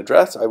send me an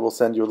address, I will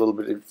send you a little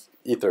bit of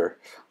Ether.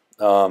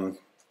 I'll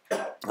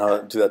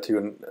do that to you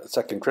in a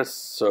second, Chris.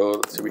 So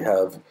let's see, we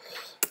have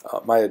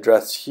my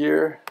address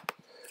here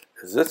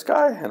is this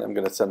guy, and I'm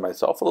going to send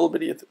myself a little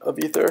bit of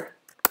Ether.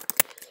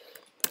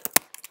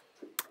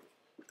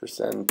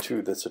 Send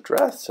to this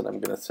address, and I'm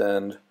going to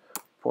send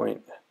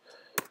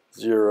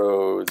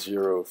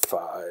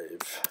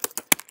 0.005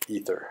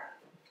 Ether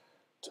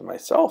to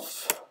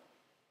myself.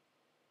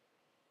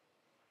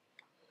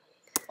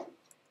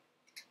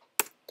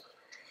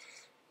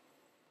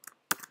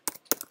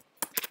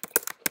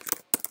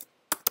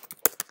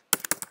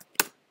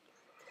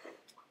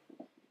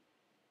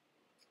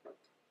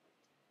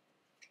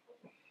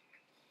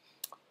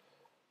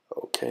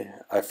 Okay,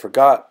 I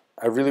forgot.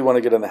 I really want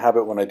to get in the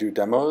habit when I do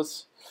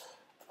demos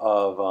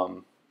of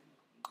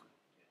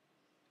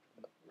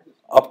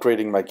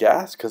upgrading my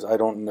gas, because I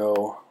don't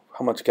know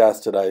how much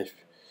gas did I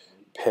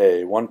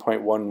pay.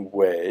 1.1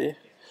 Wei.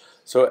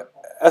 So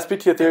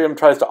sbt-ethereum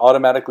tries to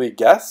automatically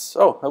guess.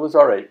 Oh, that was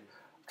all right.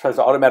 Tries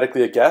to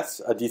automatically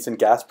guess a decent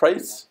gas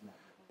price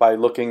by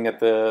looking at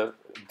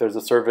there's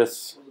a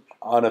service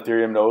on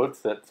Ethereum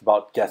nodes that's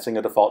about guessing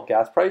a default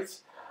gas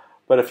price.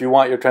 But if you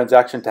want your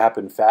transaction to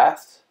happen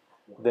fast,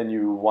 then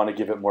you want to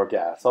give it more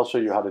gas. I'll show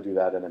you how to do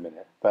that in a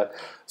minute. But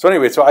so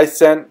anyway, so I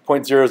sent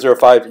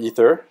 0.005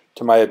 Ether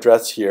to my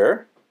address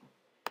here.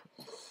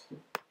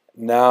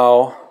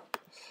 Now,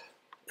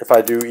 if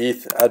I do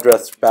ETH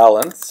address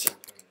balance,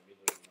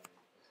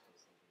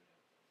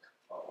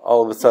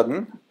 all of a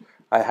sudden,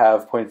 I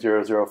have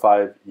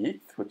 0.005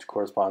 ETH, which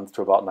corresponds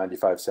to about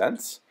 95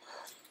 cents.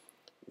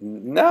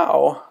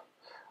 Now,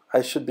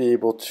 I should be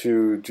able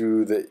to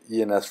do the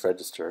ENS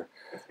register.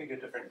 If we get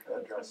a different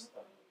address,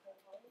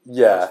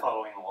 yeah.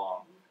 Following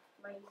along.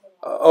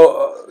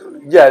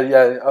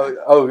 Yeah.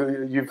 Oh,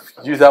 you've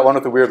used that one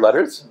with the weird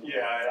letters?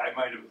 Yeah, I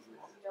might have.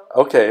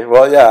 Okay,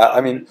 well, yeah.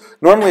 I mean,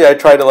 normally I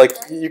try to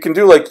you can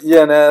do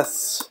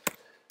ENS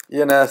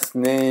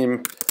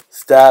name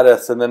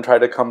status, and then try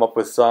to come up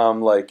with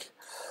some I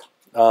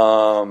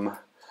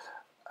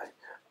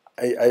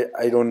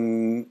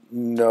don't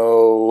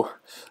know,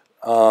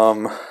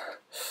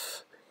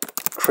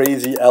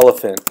 crazy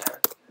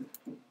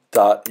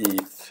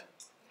elephant.eth.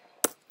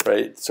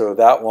 Right, so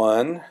that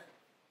one,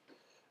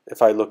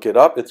 if I look it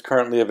up, it's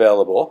currently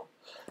available.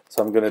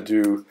 So I'm going to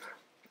do,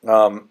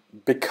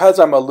 because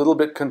I'm a little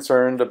bit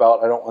concerned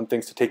about, I don't want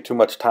things to take too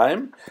much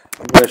time,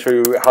 I'm going to show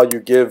you how you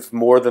give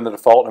more than the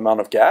default amount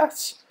of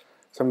gas.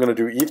 So I'm going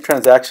to do ETH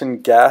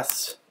transaction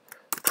gas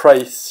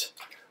price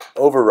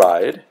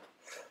override,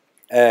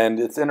 and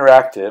it's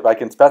interactive. I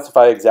can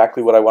specify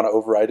exactly what I want to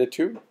override it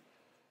to,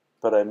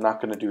 but I'm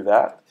not going to do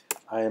that.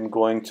 I am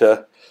going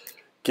to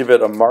give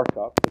it a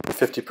markup,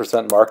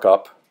 50%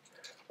 markup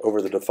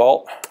over the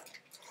default.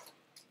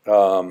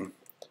 And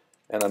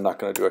I'm not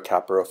going to do a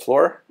cap or a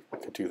floor. I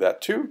could do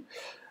that too.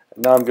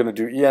 And now I'm going to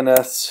do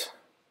ENS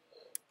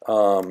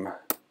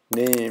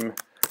name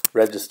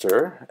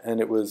register. And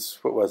it was,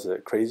 what was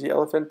it,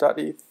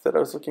 crazyelephant.eth that I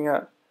was looking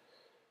at?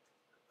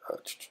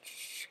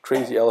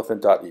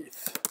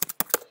 Crazyelephant.eth.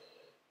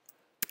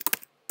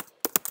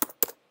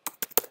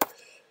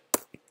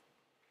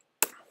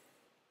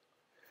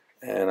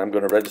 And I'm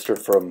going to register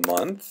for a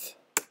month.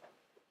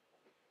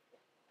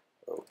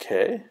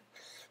 Okay.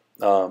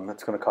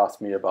 It's going to cost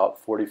me about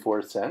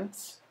 44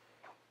 cents.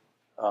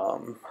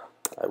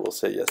 I will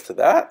say yes to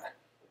that.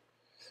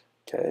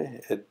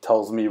 Okay. It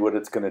tells me what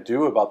it's going to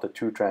do about the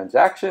two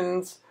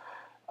transactions.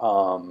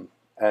 And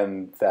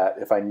that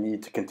if I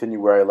need to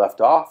continue where I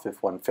left off,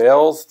 if one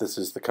fails, this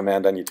is the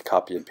command I need to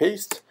copy and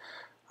paste.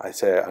 I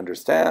say I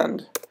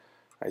understand.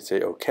 I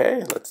say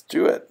okay, let's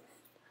do it.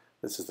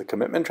 This is the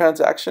commitment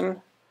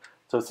transaction.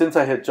 So since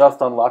I had just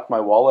unlocked my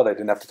wallet, I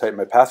didn't have to type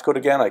my passcode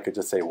again. I could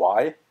just say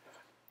Y.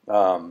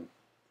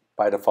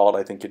 By default,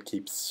 I think it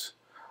keeps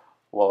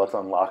wallet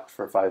unlocked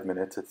for 5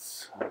 minutes.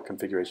 It's a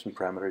configuration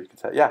parameter you can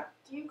set. Yeah?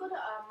 Do you go to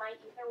my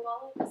Ether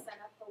wallet to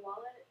set up the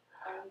wallet?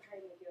 I'm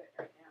trying to do it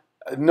right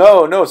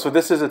now. No. So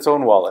this is its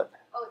own wallet.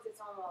 Oh, it's its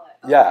own wallet.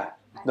 Okay. Yeah.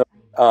 No.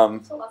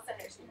 So I'll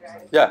send it to you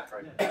guys. Yeah.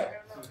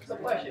 So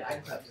question,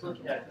 I was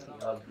looking at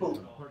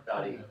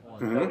poop.eth,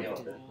 Mm-hmm.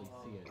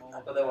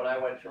 but then when I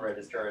went to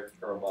register it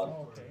for a month,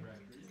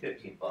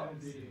 $15.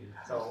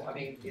 So, I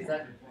mean,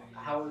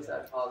 how is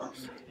that possible?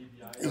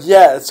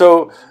 Yeah,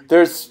 so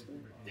there's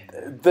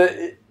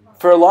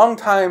for a long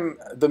time,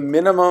 the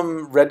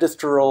minimum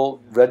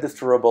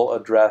registerable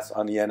address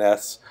on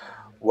ENS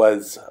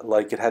was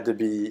like it had to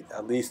be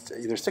at least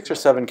either 6 or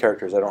 7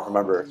 characters, I don't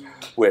remember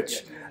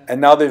which. And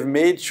now they've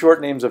made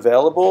short names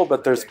available,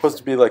 but there's supposed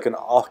to be like an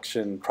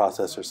auction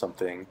process or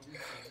something.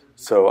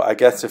 So I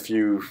guess if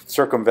you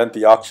circumvent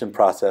the auction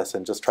process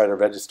and just try to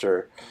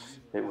register,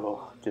 it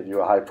will give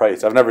you a high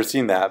price. I've never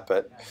seen that,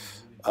 but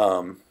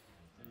oh,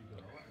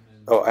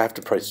 I have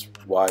to price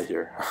Y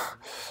here.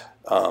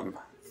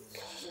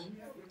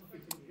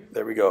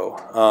 There we go.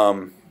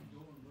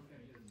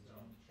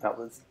 That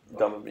was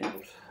dumb of me.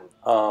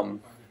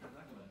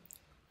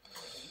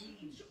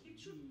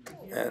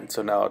 And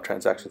so now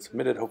transaction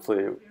submitted.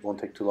 Hopefully it won't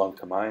take too long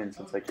to mine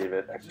since I gave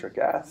it extra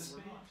gas.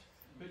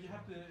 But you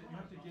have to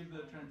give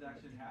the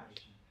transaction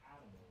hash.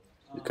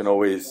 You can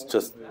always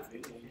just,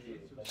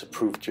 to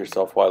prove to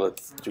yourself while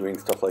it's doing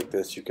stuff like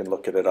this, you can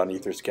look at it on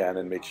Etherscan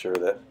and make sure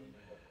that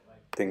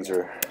things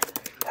are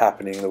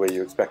happening the way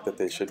you expect that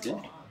they should be.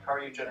 How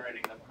are you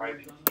generating the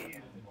private key?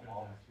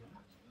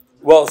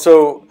 Well,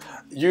 so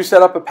you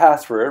set up a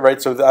password, right?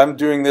 So I'm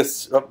doing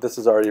this. Oh, this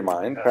is already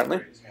mine,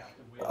 apparently.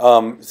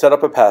 Set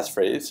up a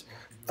passphrase,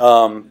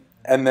 and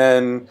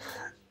then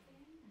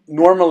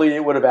normally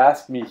it would have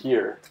asked me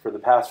here for the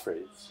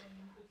passphrase,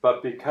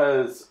 but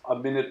because a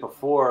minute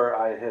before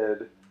I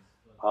had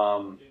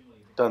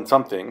done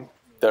something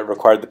that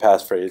required the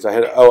passphrase,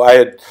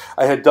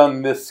 I had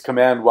done this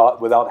command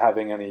without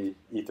having any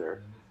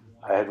ether.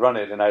 I had run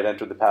it and I had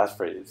entered the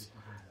passphrase.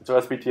 So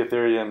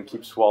sbt-ethereum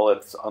keeps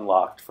wallets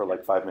unlocked for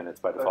like 5 minutes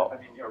by default. But,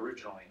 I mean,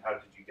 originally, how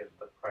did you get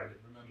the private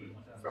key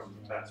from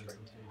the passphrase?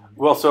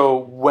 Well, so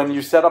when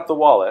you set up the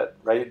wallet,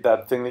 right,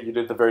 that thing that you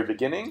did at the very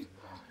beginning,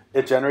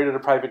 it generated a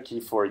private key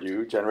for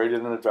you,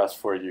 generated an address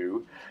for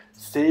you,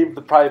 saved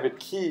the private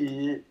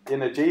key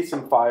in a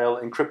JSON file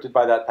encrypted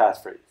by that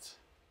passphrase.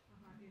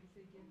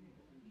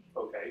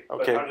 Okay,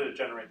 Okay. But how did it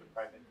generate the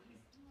private key?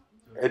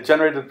 It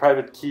generated the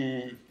private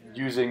key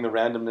using the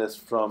randomness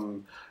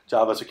from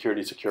Java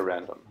Security Secure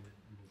Random.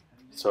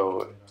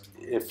 So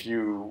if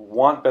you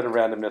want better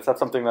randomness, that's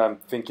something that I'm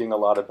thinking a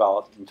lot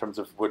about in terms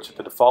of which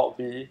the default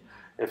be.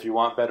 If you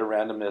want better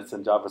randomness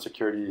in Java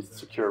Security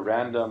Secure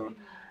Random,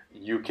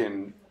 you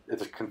can,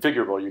 it's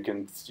configurable. You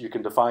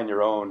can define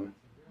your own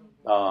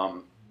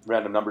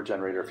random number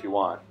generator if you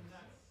want.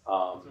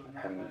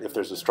 And if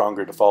there's a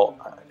stronger default,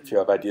 if you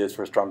have ideas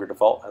for a stronger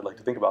default, I'd like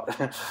to think about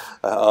it.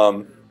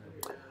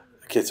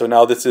 Okay, so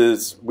now this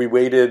is, we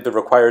waited the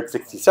required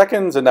 60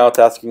 seconds, and now it's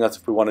asking us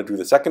if we want to do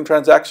the second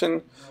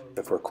transaction.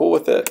 If we're cool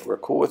with it, we're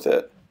cool with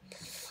it.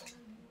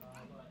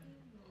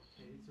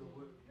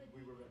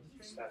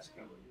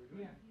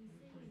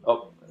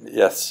 Oh,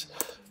 yes,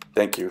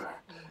 thank you.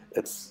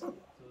 It's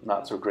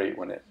not so great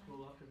when it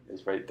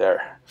is right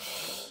there.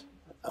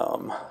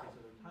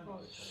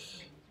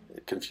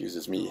 It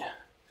confuses me.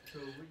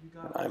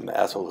 And I'm the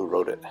asshole who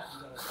wrote it.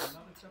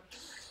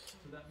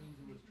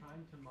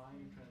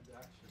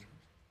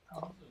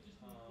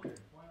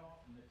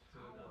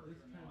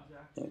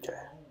 Okay.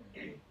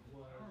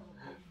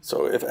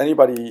 So if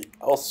anybody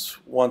else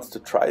wants to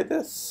try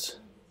this,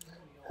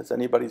 has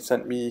anybody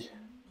sent me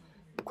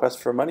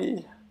requests for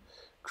money?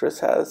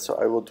 Chris has, so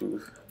I will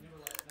do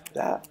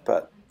that,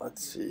 but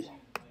let's see.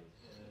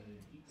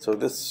 So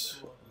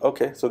this,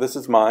 okay, so this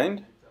is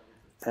mine,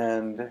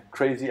 and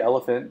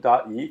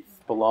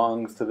crazyelephant.eth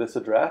belongs to this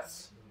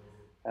address,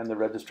 and the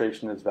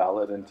registration is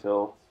valid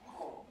until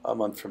a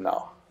month from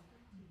now.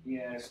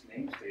 Yes,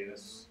 name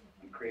status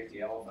on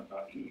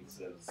crazyelephant.eth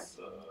says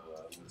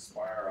will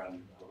expire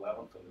on the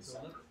 11th of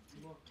December.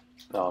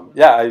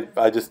 Yeah,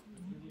 I just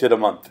did a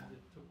month.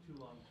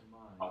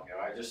 Okay,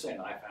 I was just saying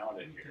I found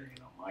it here.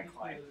 You know, my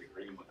client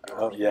agreed with yours.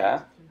 Oh,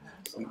 yeah.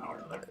 Somehow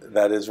or other.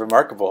 That is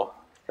remarkable.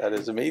 That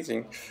is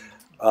amazing.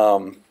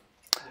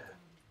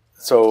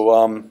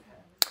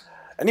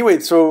 Anyway,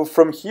 so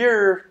from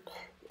here,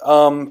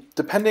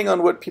 depending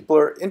on what people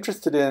are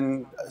interested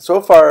in,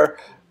 so far,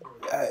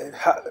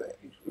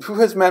 who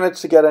has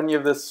managed to get any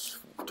of this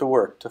to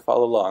work, to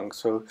follow along?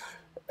 So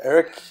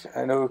Eric,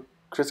 I know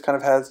Chris kind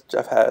of has,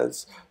 Jeff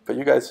has, but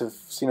you guys have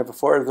seen it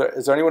before.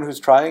 Is there anyone who's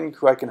trying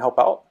who I can help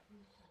out?